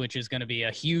rest, which is going to be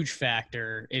a huge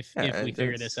factor if we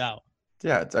figure this out.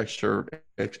 Yeah, it's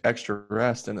extra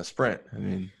rest in a sprint. I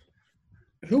mean,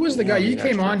 who was the guy you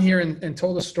came on here and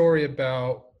told a story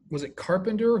about? Was it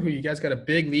Carpenter, who you guys got a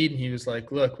big lead, and he was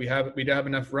like, "Look, we don't have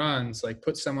enough runs. Like,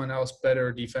 put someone else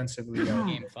better defensively."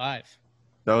 Game 5.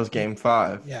 That was game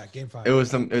 5. Yeah, game 5.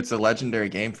 It's a legendary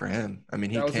game for him. I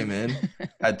mean, he came in,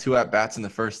 had 2 at-bats in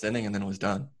the first inning, and then was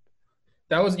done.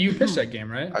 You pitched that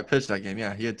game, right? I pitched that game,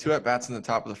 yeah. He had 2 at-bats in the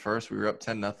top of the first. We were up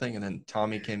 10-0, and then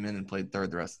Tommy came in and played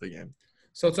third the rest of the game.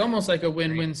 So it's almost like a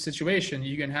win-win situation.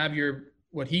 You can have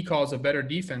what he calls a better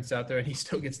defense out there, and he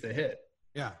still gets the hit.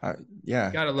 Yeah.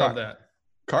 Yeah. Gotta love that.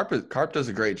 Carp does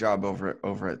a great job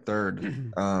over at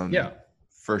third. Yeah.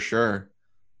 For sure.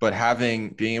 But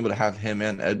being able to have him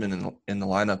and Edmund in the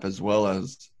lineup as well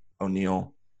as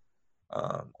O'Neill,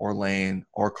 or Lane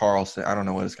or Carlson, I don't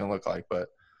know what it's going to look like, but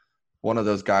one of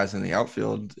those guys in the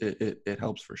outfield, it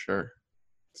helps for sure.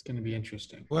 It's going to be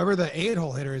interesting. Whoever the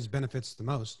 8-hole hitter is benefits the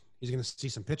most. He's going to see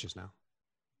some pitches now.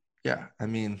 Yeah, I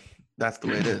mean, that's the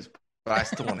way it is. But I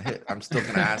still want to hit. I'm still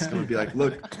going to ask him and be like,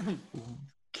 look,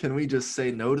 can we just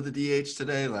say no to the DH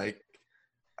today? Like,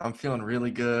 I'm feeling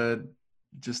really good.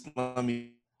 Just let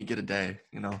me get a day,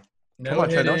 No Come on,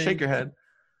 Trey, don't shake your head.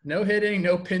 No hitting,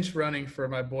 no pinch running for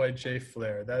my boy Jay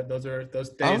Flair. Those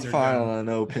days I'm are fine done. on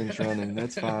no pinch running.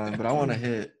 That's fine, but I want to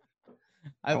hit.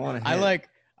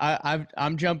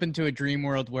 I'm jumping to a dream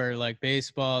world where, like,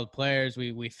 baseball players,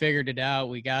 we figured it out,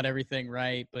 we got everything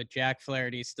right, but Jack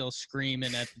Flaherty's still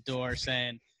screaming at the door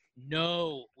saying,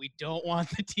 "No, we don't want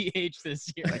the DH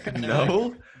this year."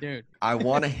 No, dude, I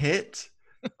want to hit.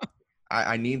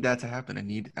 I need that to happen.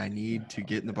 I need to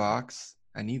get in the box.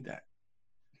 I need that.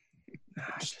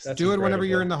 Do it whenever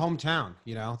you're in the hometown.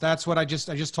 That's what I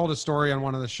just told a story on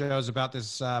one of the shows about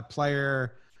this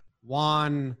player,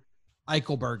 Juan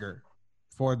Eichelberger,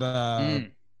 for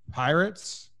the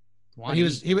Pirates. He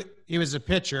was a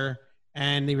pitcher,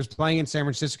 and he was playing in San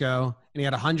Francisco, and he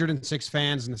had 106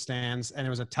 fans in the stands, and it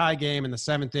was a tie game in the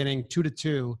 7th inning,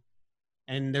 2-2,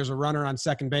 and there's a runner on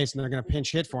second base, and they're going to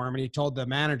pinch hit for him, and he told the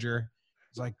manager,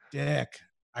 he's like, "Dick,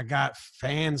 I got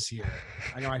fans here.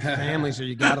 I got my family, so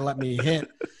you got to let me hit."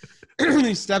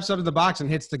 He steps up to the box and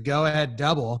hits the go-ahead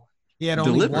double. He had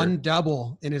only one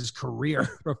double in his career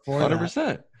before 100%.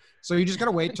 that. So you just got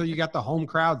to wait till you got the home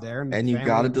crowd there. And you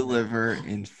got to deliver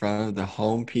in front of the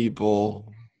home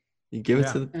people. You give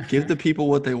give the people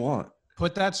what they want.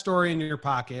 Put that story in your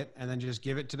pocket and then just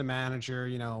give it to the manager,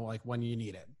 like when you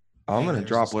need it. I'm going to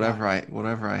drop whatever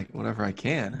I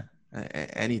can.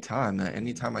 Anytime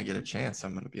I get a chance,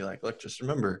 I'm going to be like, look, just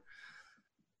remember,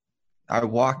 I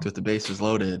walked with the bases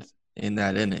loaded in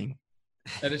that inning.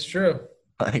 That is true.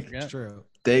 Like, it's true.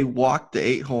 They walked the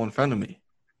 8-hole in front of me.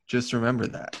 Just remember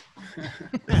that.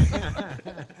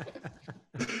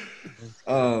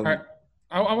 All right.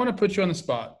 I want to put you on the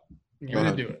spot. You're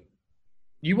going to do it.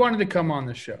 You wanted to come on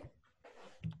the show.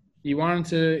 You wanted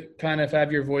to kind of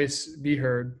have your voice be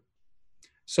heard.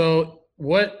 So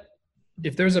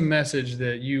if there's a message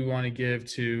that you want to give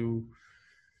to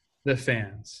the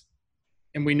fans,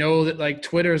 and we know that like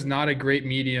Twitter is not a great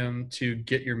medium to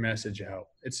get your message out.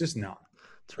 It's just not.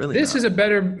 It's really this not. is a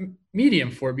better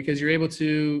medium for it because you're able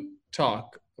to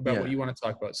talk about what you want to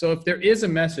talk about. So if there is a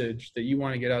message that you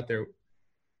want to get out there,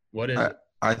 what is it?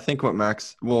 I think what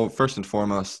Max – well, first and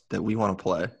foremost, that we want to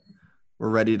play. We're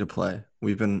ready to play.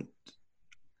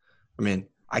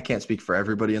 I can't speak for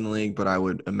everybody in the league, but I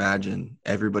would imagine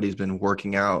everybody's been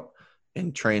working out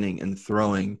and training and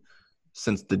throwing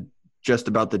since just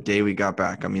about the day we got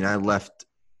back. I mean, I left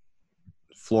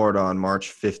Florida on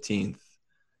March 15th.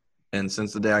 And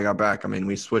since the day I got back, I mean,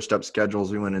 we switched up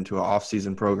schedules. We went into an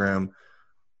off-season program,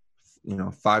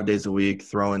 5 days a week,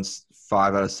 throwing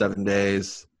 5 out of 7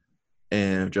 days,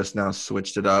 and just now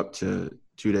switched it up to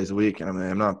 2 days a week. And I mean,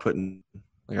 I'm not putting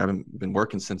 – I haven't been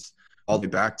working since all the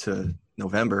way back to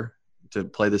November to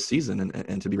play this season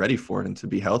and to be ready for it and to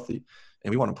be healthy.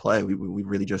 And we want to play. We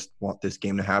really just want this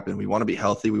game to happen. We want to be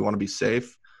healthy. We want to be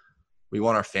safe. We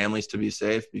want our families to be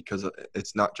safe because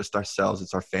it's not just ourselves.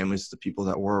 It's our families, the people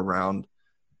that we're around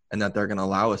and that they're going to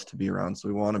allow us to be around. So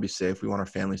we want to be safe. We want our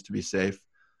families to be safe.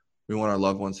 We want our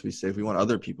loved ones to be safe. We want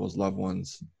other people's loved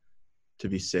ones to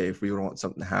be safe. We don't want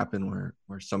something to happen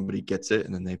where somebody gets it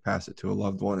and then they pass it to a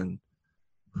loved one and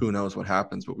who knows what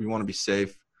happens. But we want to be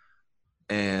safe.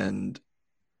 And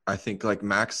I think like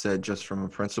Max said, just from a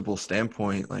principle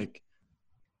standpoint, like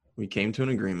we came to an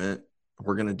agreement.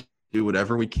 We're going to do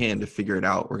whatever we can to figure it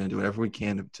out. We're going to do whatever we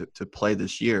can to play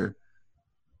this year.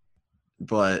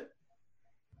 But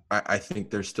I think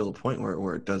there's still a point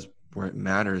where it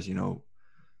matters,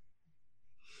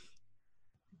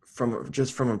 from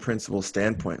a principle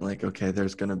standpoint, like, okay,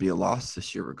 there's going to be a loss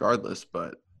this year regardless,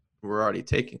 but we're already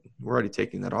taking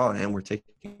that on and we're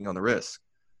taking on the risk.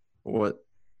 What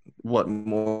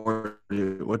more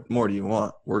do you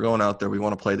want? We're going out there. We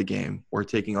want to play the game. We're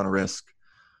taking on a risk.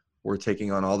 We're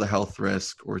taking on all the health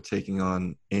risk. We're taking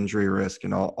on injury risk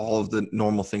and all of the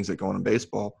normal things that go on in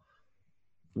baseball.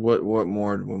 What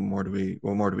more do we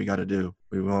got to do?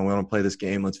 We want to play this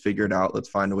game. Let's figure it out. Let's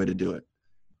find a way to do it.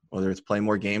 Whether it's play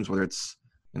more games, whether it's,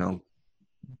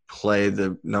 play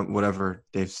whatever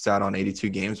they've sat on 82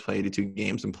 games, play 82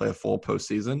 games and play a full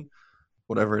postseason,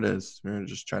 whatever it is. We're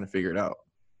just trying to figure it out.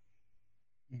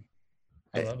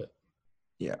 I love it.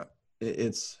 Yeah.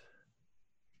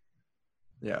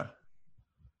 Yeah.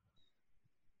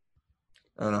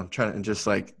 I don't know. I'm trying to just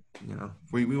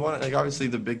we want to, obviously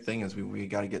the big thing is we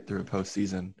got to get through a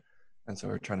postseason. And so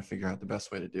we're trying to figure out the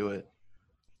best way to do it.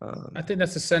 I think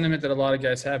that's the sentiment that a lot of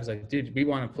guys have is like, dude, we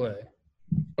want to play,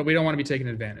 but we don't want to be taken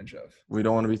advantage of. We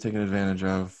don't want to be taken advantage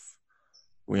of.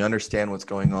 We understand what's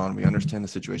going on. We understand the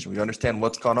situation. We understand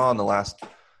what's gone on the last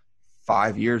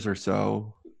 5 years or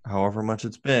so, however much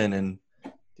it's been, and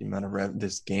the amount of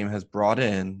this game has brought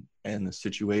in and the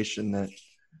situation that,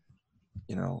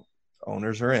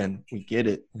 owners are in. We get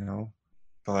it,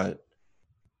 but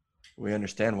we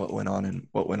understand what went on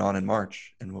in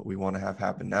March and what we want to have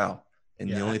happen now. And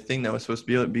the only thing that was supposed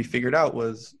to be figured out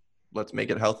was let's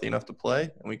make it healthy enough to play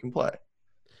and we can play.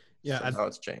 Yeah. So how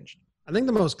it's changed. I think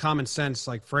the most common sense,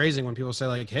 phrasing when people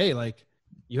say hey,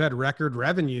 you had record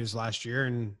revenues last year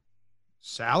and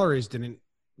salaries didn't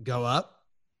go up.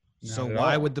 So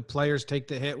why would the players take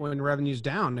the hit when revenue's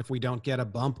down if we don't get a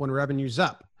bump when revenue's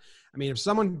up? I mean, if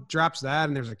someone drops that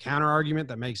and there's a counter argument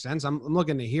that makes sense, I'm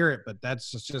looking to hear it, but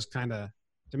that's just kind of,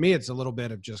 to me, it's a little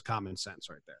bit of just common sense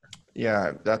right there.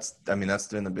 Yeah, that's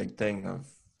been the big thing of,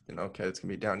 okay, it's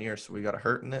gonna be down year, so we got to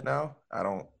hurt in it now. I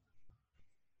don't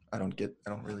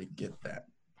really get that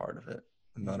part of it.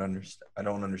 I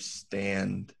don't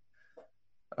understand.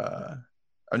 I'm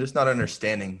just not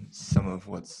understanding some of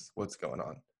what's going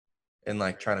on, and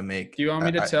trying to make. Do you want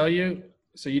me to tell you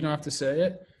so you don't have to say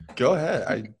it? Go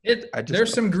ahead.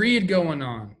 There's some greed going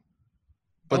on.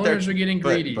 Owners are getting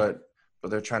greedy, but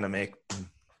they're trying to make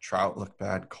Trout look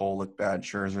bad, Cole look bad,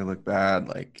 Scherzer look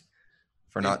bad,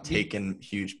 for not taking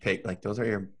huge pay. Those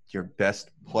are your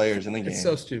best players in the game. It's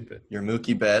so stupid. Your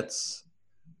Mookie Betts,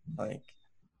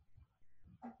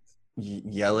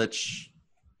 Yelich,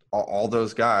 all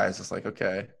those guys. It's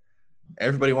okay,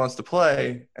 everybody wants to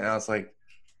play, and I was like,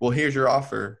 well, here's your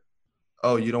offer.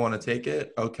 Oh, you don't want to take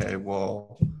it? Okay,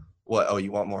 well, what? Oh,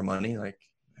 you want more money?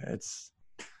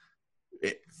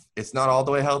 It's not all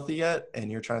the way healthy yet,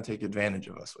 and you're trying to take advantage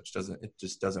of us, which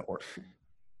just doesn't work.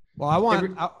 Well, I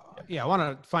want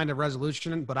to find a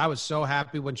resolution, but I was so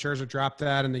happy when Scherzer dropped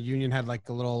that and the union had like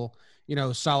a little,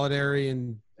 solidarity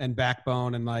and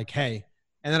backbone and like, hey,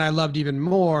 and then I loved even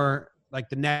more. Like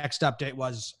the next update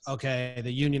was, okay,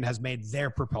 the union has made their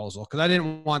proposal. Cause I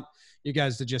didn't want you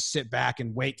guys to just sit back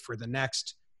and wait for the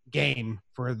next game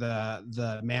for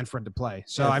the Manfred to play.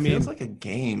 So, it feels like a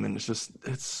game and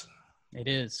It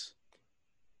is.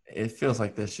 It feels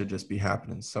like this should just be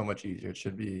happening so much easier. It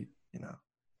should be,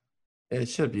 it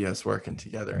should be us working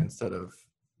together instead of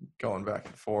going back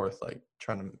and forth, like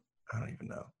trying to, I don't even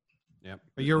know. Yep.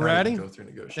 But you're ready? Go through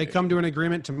negotiations. They come to an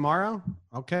agreement tomorrow.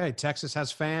 Okay. Texas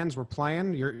has fans. We're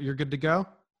playing. You're good to go.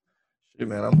 Shoot,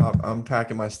 man, I'm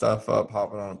packing my stuff up,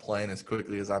 hopping on a plane as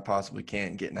quickly as I possibly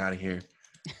can, getting out of here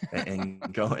and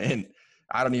going.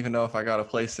 I don't even know if I got a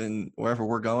place in wherever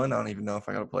we're going. I don't even know if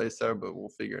I got a place there, but we'll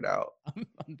figure it out.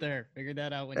 I'm there. Figure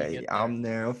that out when you get there. I'm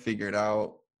there. I'll figure it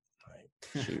out.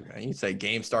 Shoot, man, you say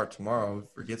game start tomorrow.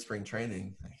 Forget spring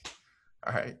training.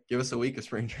 All right, give us a week of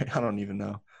spring training. I don't even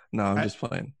know. No, I'm just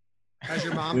playing. Has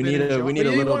your mom we need a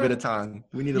little bit of time.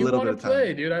 We need a little bit of time.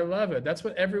 Play, dude. I love it. That's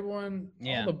what everyone,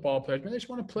 all the ball players, man, they just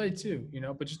want to play too,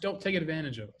 but just don't take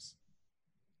advantage of us.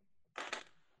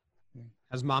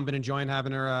 Has mom been enjoying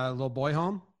having her little boy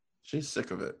home? She's sick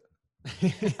of it.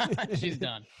 She's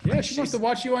done. Yeah, she wants to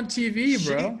watch you on TV,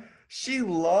 bro.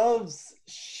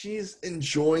 She's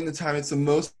enjoying the time. It's the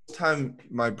most time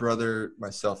my brother,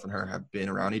 myself, and her have been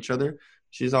around each other.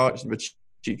 But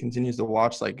she continues to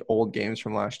watch like old games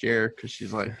from last year because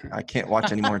she's like, I can't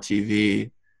watch any more TV.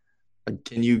 Like,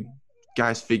 can you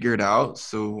guys figure it out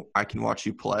so I can watch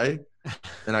you play?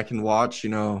 And I can watch,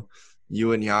 you and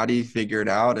Yachty figure it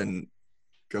out and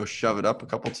go shove it up a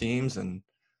couple teams. And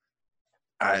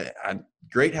I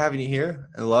great having you here.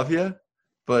 I love you,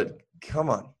 but come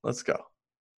on, let's go.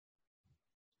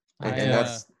 And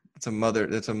that's a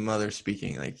mother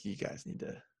speaking. Like, you guys need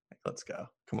to let's go.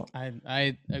 Come on.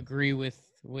 I agree with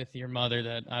your mother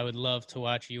that I would love to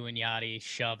watch you and Yachty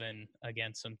shoving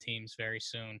against some teams very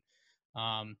soon.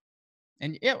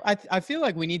 And yeah, I feel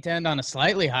like we need to end on a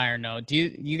slightly higher note. Do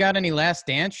you got any last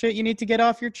dance shit you need to get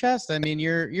off your chest? I mean,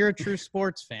 you're a true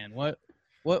sports fan. What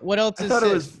else is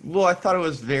I thought it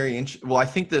was very interesting. Well, I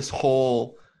think this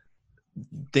whole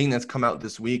thing that's come out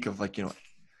this week of like, it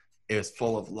was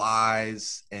full of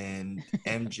lies and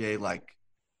MJ like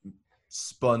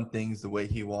spun things the way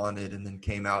he wanted and then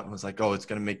came out and was like, oh, it's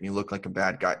going to make me look like a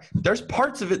bad guy. There's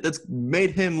parts of it that's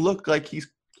made him look like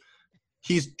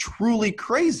he's truly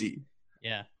crazy.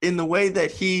 Yeah. In the way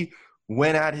that he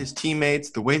went at his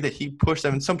teammates, the way that he pushed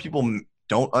them. And some people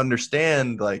don't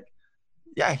understand, like,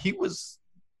 yeah, he was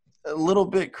a little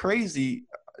bit crazy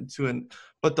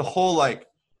but the whole like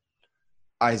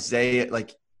Isaiah,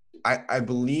 like, I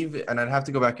believe, and I'd have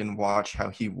to go back and watch how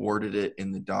he worded it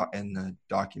in the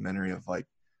documentary of like,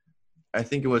 I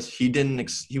think it was he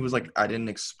was like, I didn't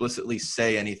explicitly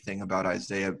say anything about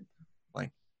Isaiah,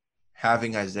 like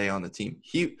having Isaiah on the team.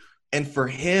 And for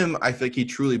him, I think he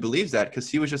truly believes that because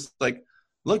he was just like,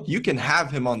 look, you can have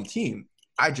him on the team.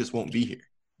 I just won't be here.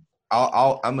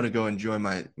 I'm going to go enjoy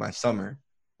my summer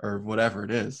or whatever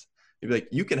it is. He'd be like,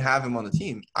 you can have him on the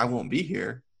team. I won't be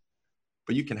here,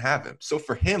 but you can have him. So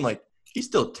for him, like, he's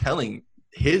still telling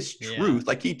his truth.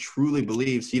 Like, he truly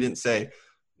believes. He didn't say,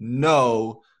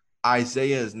 no,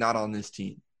 Isaiah is not on this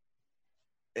team.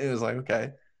 It was like,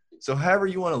 okay. So however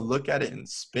you want to look at it and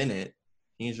spin it,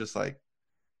 he's just like,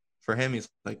 for him, he's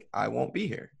like, I won't be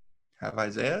here. Have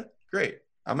Isaiah? Great.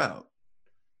 I'm out.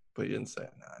 But he didn't say,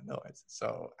 no.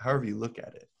 So however you look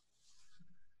at it.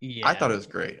 Yeah. I thought it was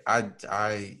great.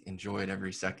 I enjoyed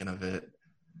every second of it.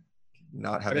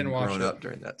 Not having grown up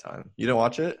during that time. You didn't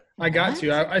watch it? I got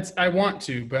to. I want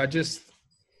to, but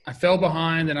I fell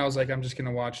behind, and I was like, I'm just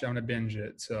gonna watch it. I'm gonna binge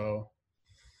it. So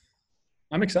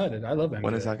I'm excited. I love it.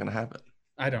 When is that gonna happen?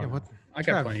 I don't know. I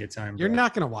got plenty of time. You're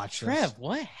not gonna watch this. Trev,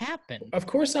 what happened? Of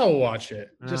course I will watch it.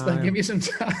 Just give me some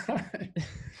time.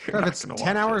 Trev, it's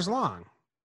 10 hours long.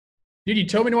 Dude, you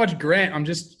told me to watch Grant. I'm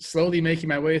just slowly making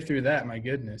my way through that. My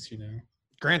goodness,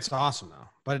 Grant's awesome though,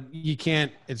 but you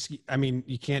can't.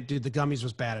 You can't do the gummies.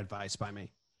 Was bad advice by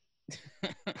me.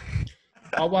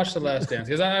 I'll watch The Last Dance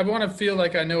because I want to feel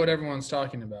like I know what everyone's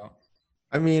talking about.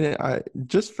 I mean,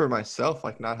 just for myself,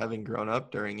 like not having grown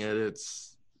up during it,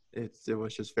 it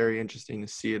was just very interesting to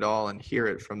see it all and hear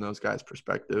it from those guys'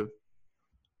 perspective.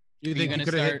 Do you think you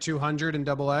could have hit 200 in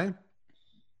AA? Do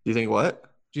you think what?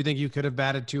 Do you think you could have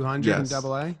batted 200 in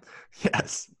AA?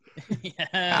 Yes.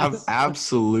 Yes.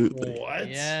 Absolutely. What?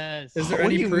 Yes. Is there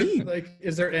any proof? Like,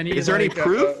 is there any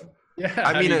proof? Yeah.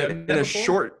 I mean,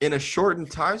 in a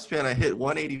shortened time span, I hit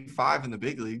 185 in the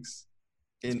big leagues.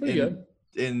 Pretty good.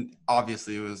 and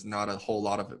obviously it was not a whole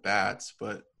lot of at bats,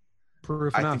 but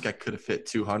Proof I enough. think I could have fit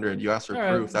 200. You asked for All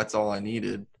proof. right. That's all I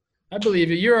needed. I believe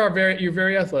you. You're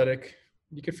very athletic.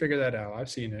 You could figure that out. I've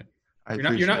seen it.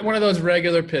 You're not one of those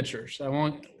regular pitchers. I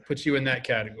won't put you in that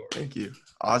category. Thank you.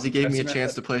 Ozzie gave me a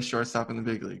chance to play shortstop in the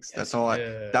big leagues. Yes,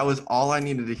 That was all I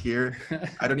needed to hear.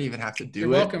 I don't even have to do it.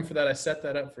 You're welcome for that. I set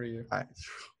that up for you.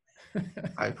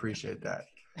 I appreciate that.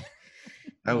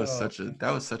 That was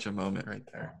such a moment right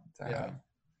there. Yeah.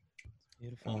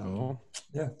 Beautiful.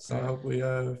 Yeah. So I hope we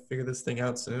figure this thing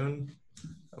out soon.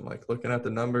 I'm like looking at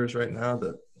the numbers right now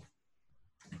that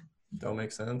don't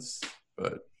make sense,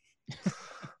 but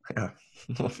yeah.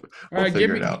 We'll All right,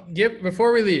 figure it out.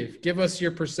 Before we leave, give us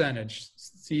your percentage.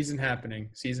 Season happening,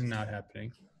 season not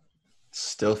happening.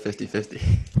 Still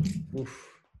 50-50. Oof.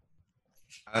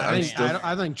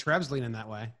 I think Trev's leaning that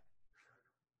way.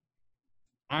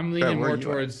 I'm leaning more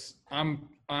towards I'm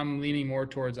leaning more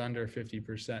towards under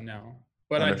 50% now.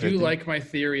 But I do like my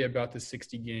theory about the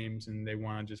 60 games, and they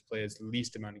want to just play as the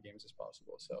least amount of games as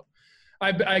possible. So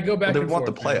I go back. They want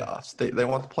the playoffs. They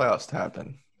want the playoffs to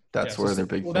happen. That's where their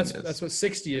big thing is. That's what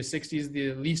 60 is. 60 is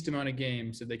the least amount of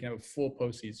games that they can have a full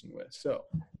postseason with. So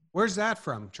where's that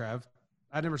from, Trev?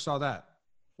 I never saw that.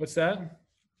 What's that?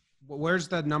 Where's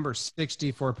the number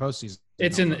 60 for postseason?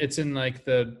 It's in like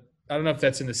the, I don't know if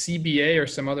that's in the CBA or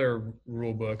some other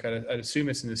rule book. I'd assume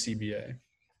it's in the CBA.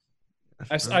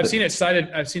 I've seen it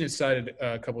cited. I've seen it cited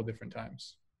a couple of different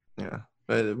times. Yeah,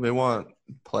 but they want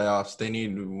playoffs. They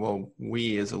need. Well,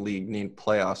 we as a league need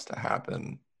playoffs to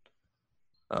happen,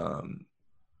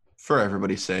 for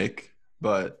everybody's sake.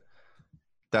 But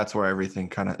that's where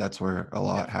everything that's where a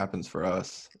lot happens for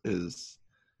us is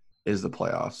the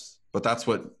playoffs. But that's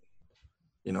what,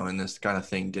 in this kind of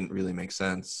thing didn't really make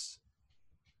sense.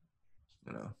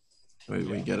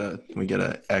 We get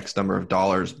a X number of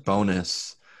dollars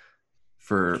bonus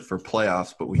for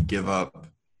playoffs, but we give up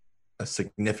a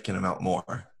significant amount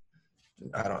more.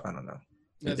 I don't know.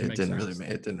 It didn't really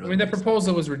make sense. I mean, that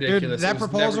proposal was ridiculous. Dude, that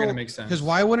proposal never going to make sense. Because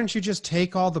why wouldn't you just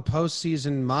take all the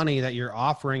postseason money that you're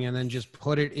offering and then just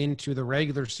put it into the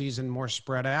regular season more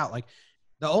spread out? Like,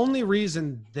 the only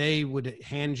reason they would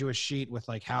hand you a sheet with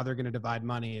like how they're going to divide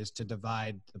money is to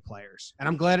divide the players. And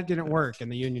I'm glad it didn't work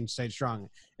and the union stayed strong.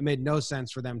 It made no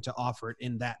sense for them to offer it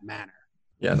in that manner.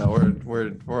 Yeah, no,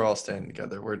 we're all staying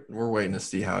together. We're waiting to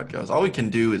see how it goes. All we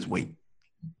can do is wait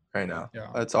right now.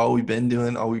 Yeah. That's all we've been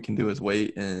doing. All we can do is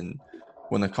wait. And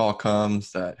when the call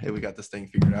comes that, hey, we got this thing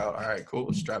figured out. All right, cool.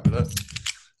 Let's strap it up.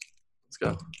 Let's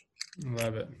go.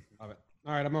 Love it. Love it.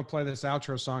 All right, I'm going to play this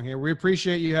outro song here. We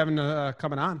appreciate you having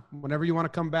coming on. Whenever you want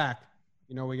to come back,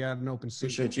 we got an open seat.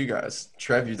 Appreciate you guys.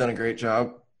 Trev, you've done a great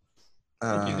job.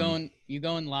 You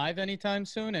going live anytime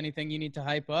soon? Anything you need to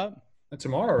hype up?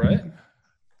 Tomorrow, right?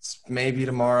 Maybe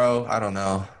tomorrow. I don't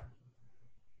know.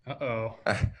 Uh-oh.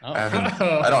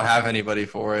 I don't have anybody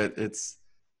for it. It's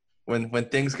when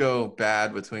things go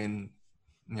bad between,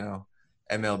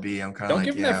 MLB, I'm kind of like, don't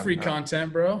give them that free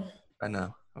content, bro. I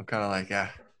know. I'm kind of like, yeah,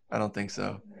 I don't think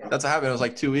so. That's what happened. It was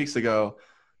like 2 weeks ago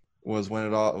was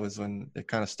when it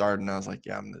kind of started, and I was like,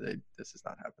 yeah, this is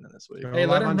not happening this week. Hey,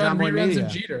 let them run reruns of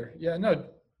Jeter. Yeah, no,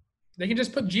 they can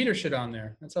just put Jeter shit on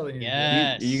there. That's all they need.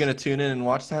 Yes. Are you gonna tune in and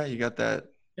watch that? You got that?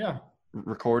 Yeah.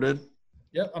 Recorded?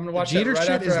 Yep, I'm gonna watch Jeter that right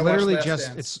shit after is I literally watch just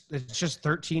Dance. it's just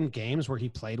 13 games where he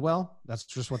played well. That's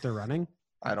just what they're running.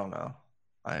 I don't know.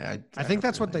 I think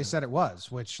that's what they said it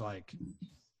was. Which I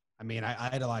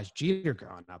idolized Jeter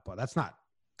growing up, but that's not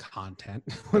content.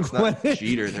 It's not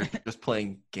Jeter. They're just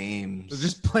playing games. They're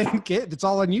just playing kids. It's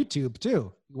all on YouTube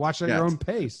too. You watch at your own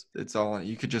pace. It's all on.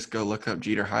 You could just go look up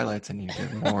Jeter highlights and you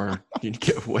get more. You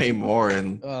get way more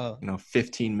in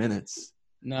 15 minutes.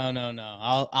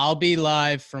 No. I'll be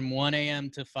live from 1 a.m.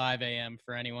 to 5 a.m.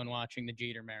 for anyone watching the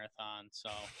Jeter marathon.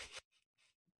 So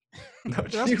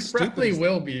No, you probably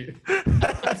will be.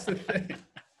 That's the thing.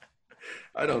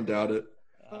 I don't doubt it.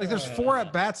 Like there's 4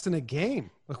 at bats in a game.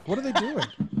 Like what are they doing?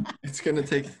 It's gonna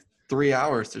take 3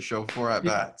 hours to show 4 at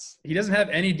bats. He doesn't have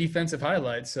any defensive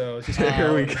highlights, so it's just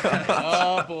Here we go.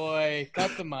 Oh boy,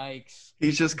 cut the mics.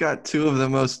 He's just got 2 of the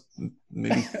most,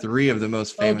 maybe 3 of the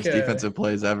most famous defensive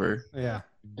plays ever. Yeah.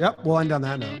 Yep. We'll end on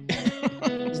that note.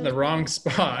 He's in the wrong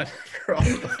spot for all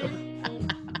of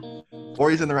them.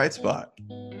 Or he's in the right spot.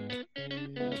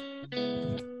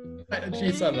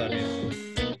 Jeez, I love you.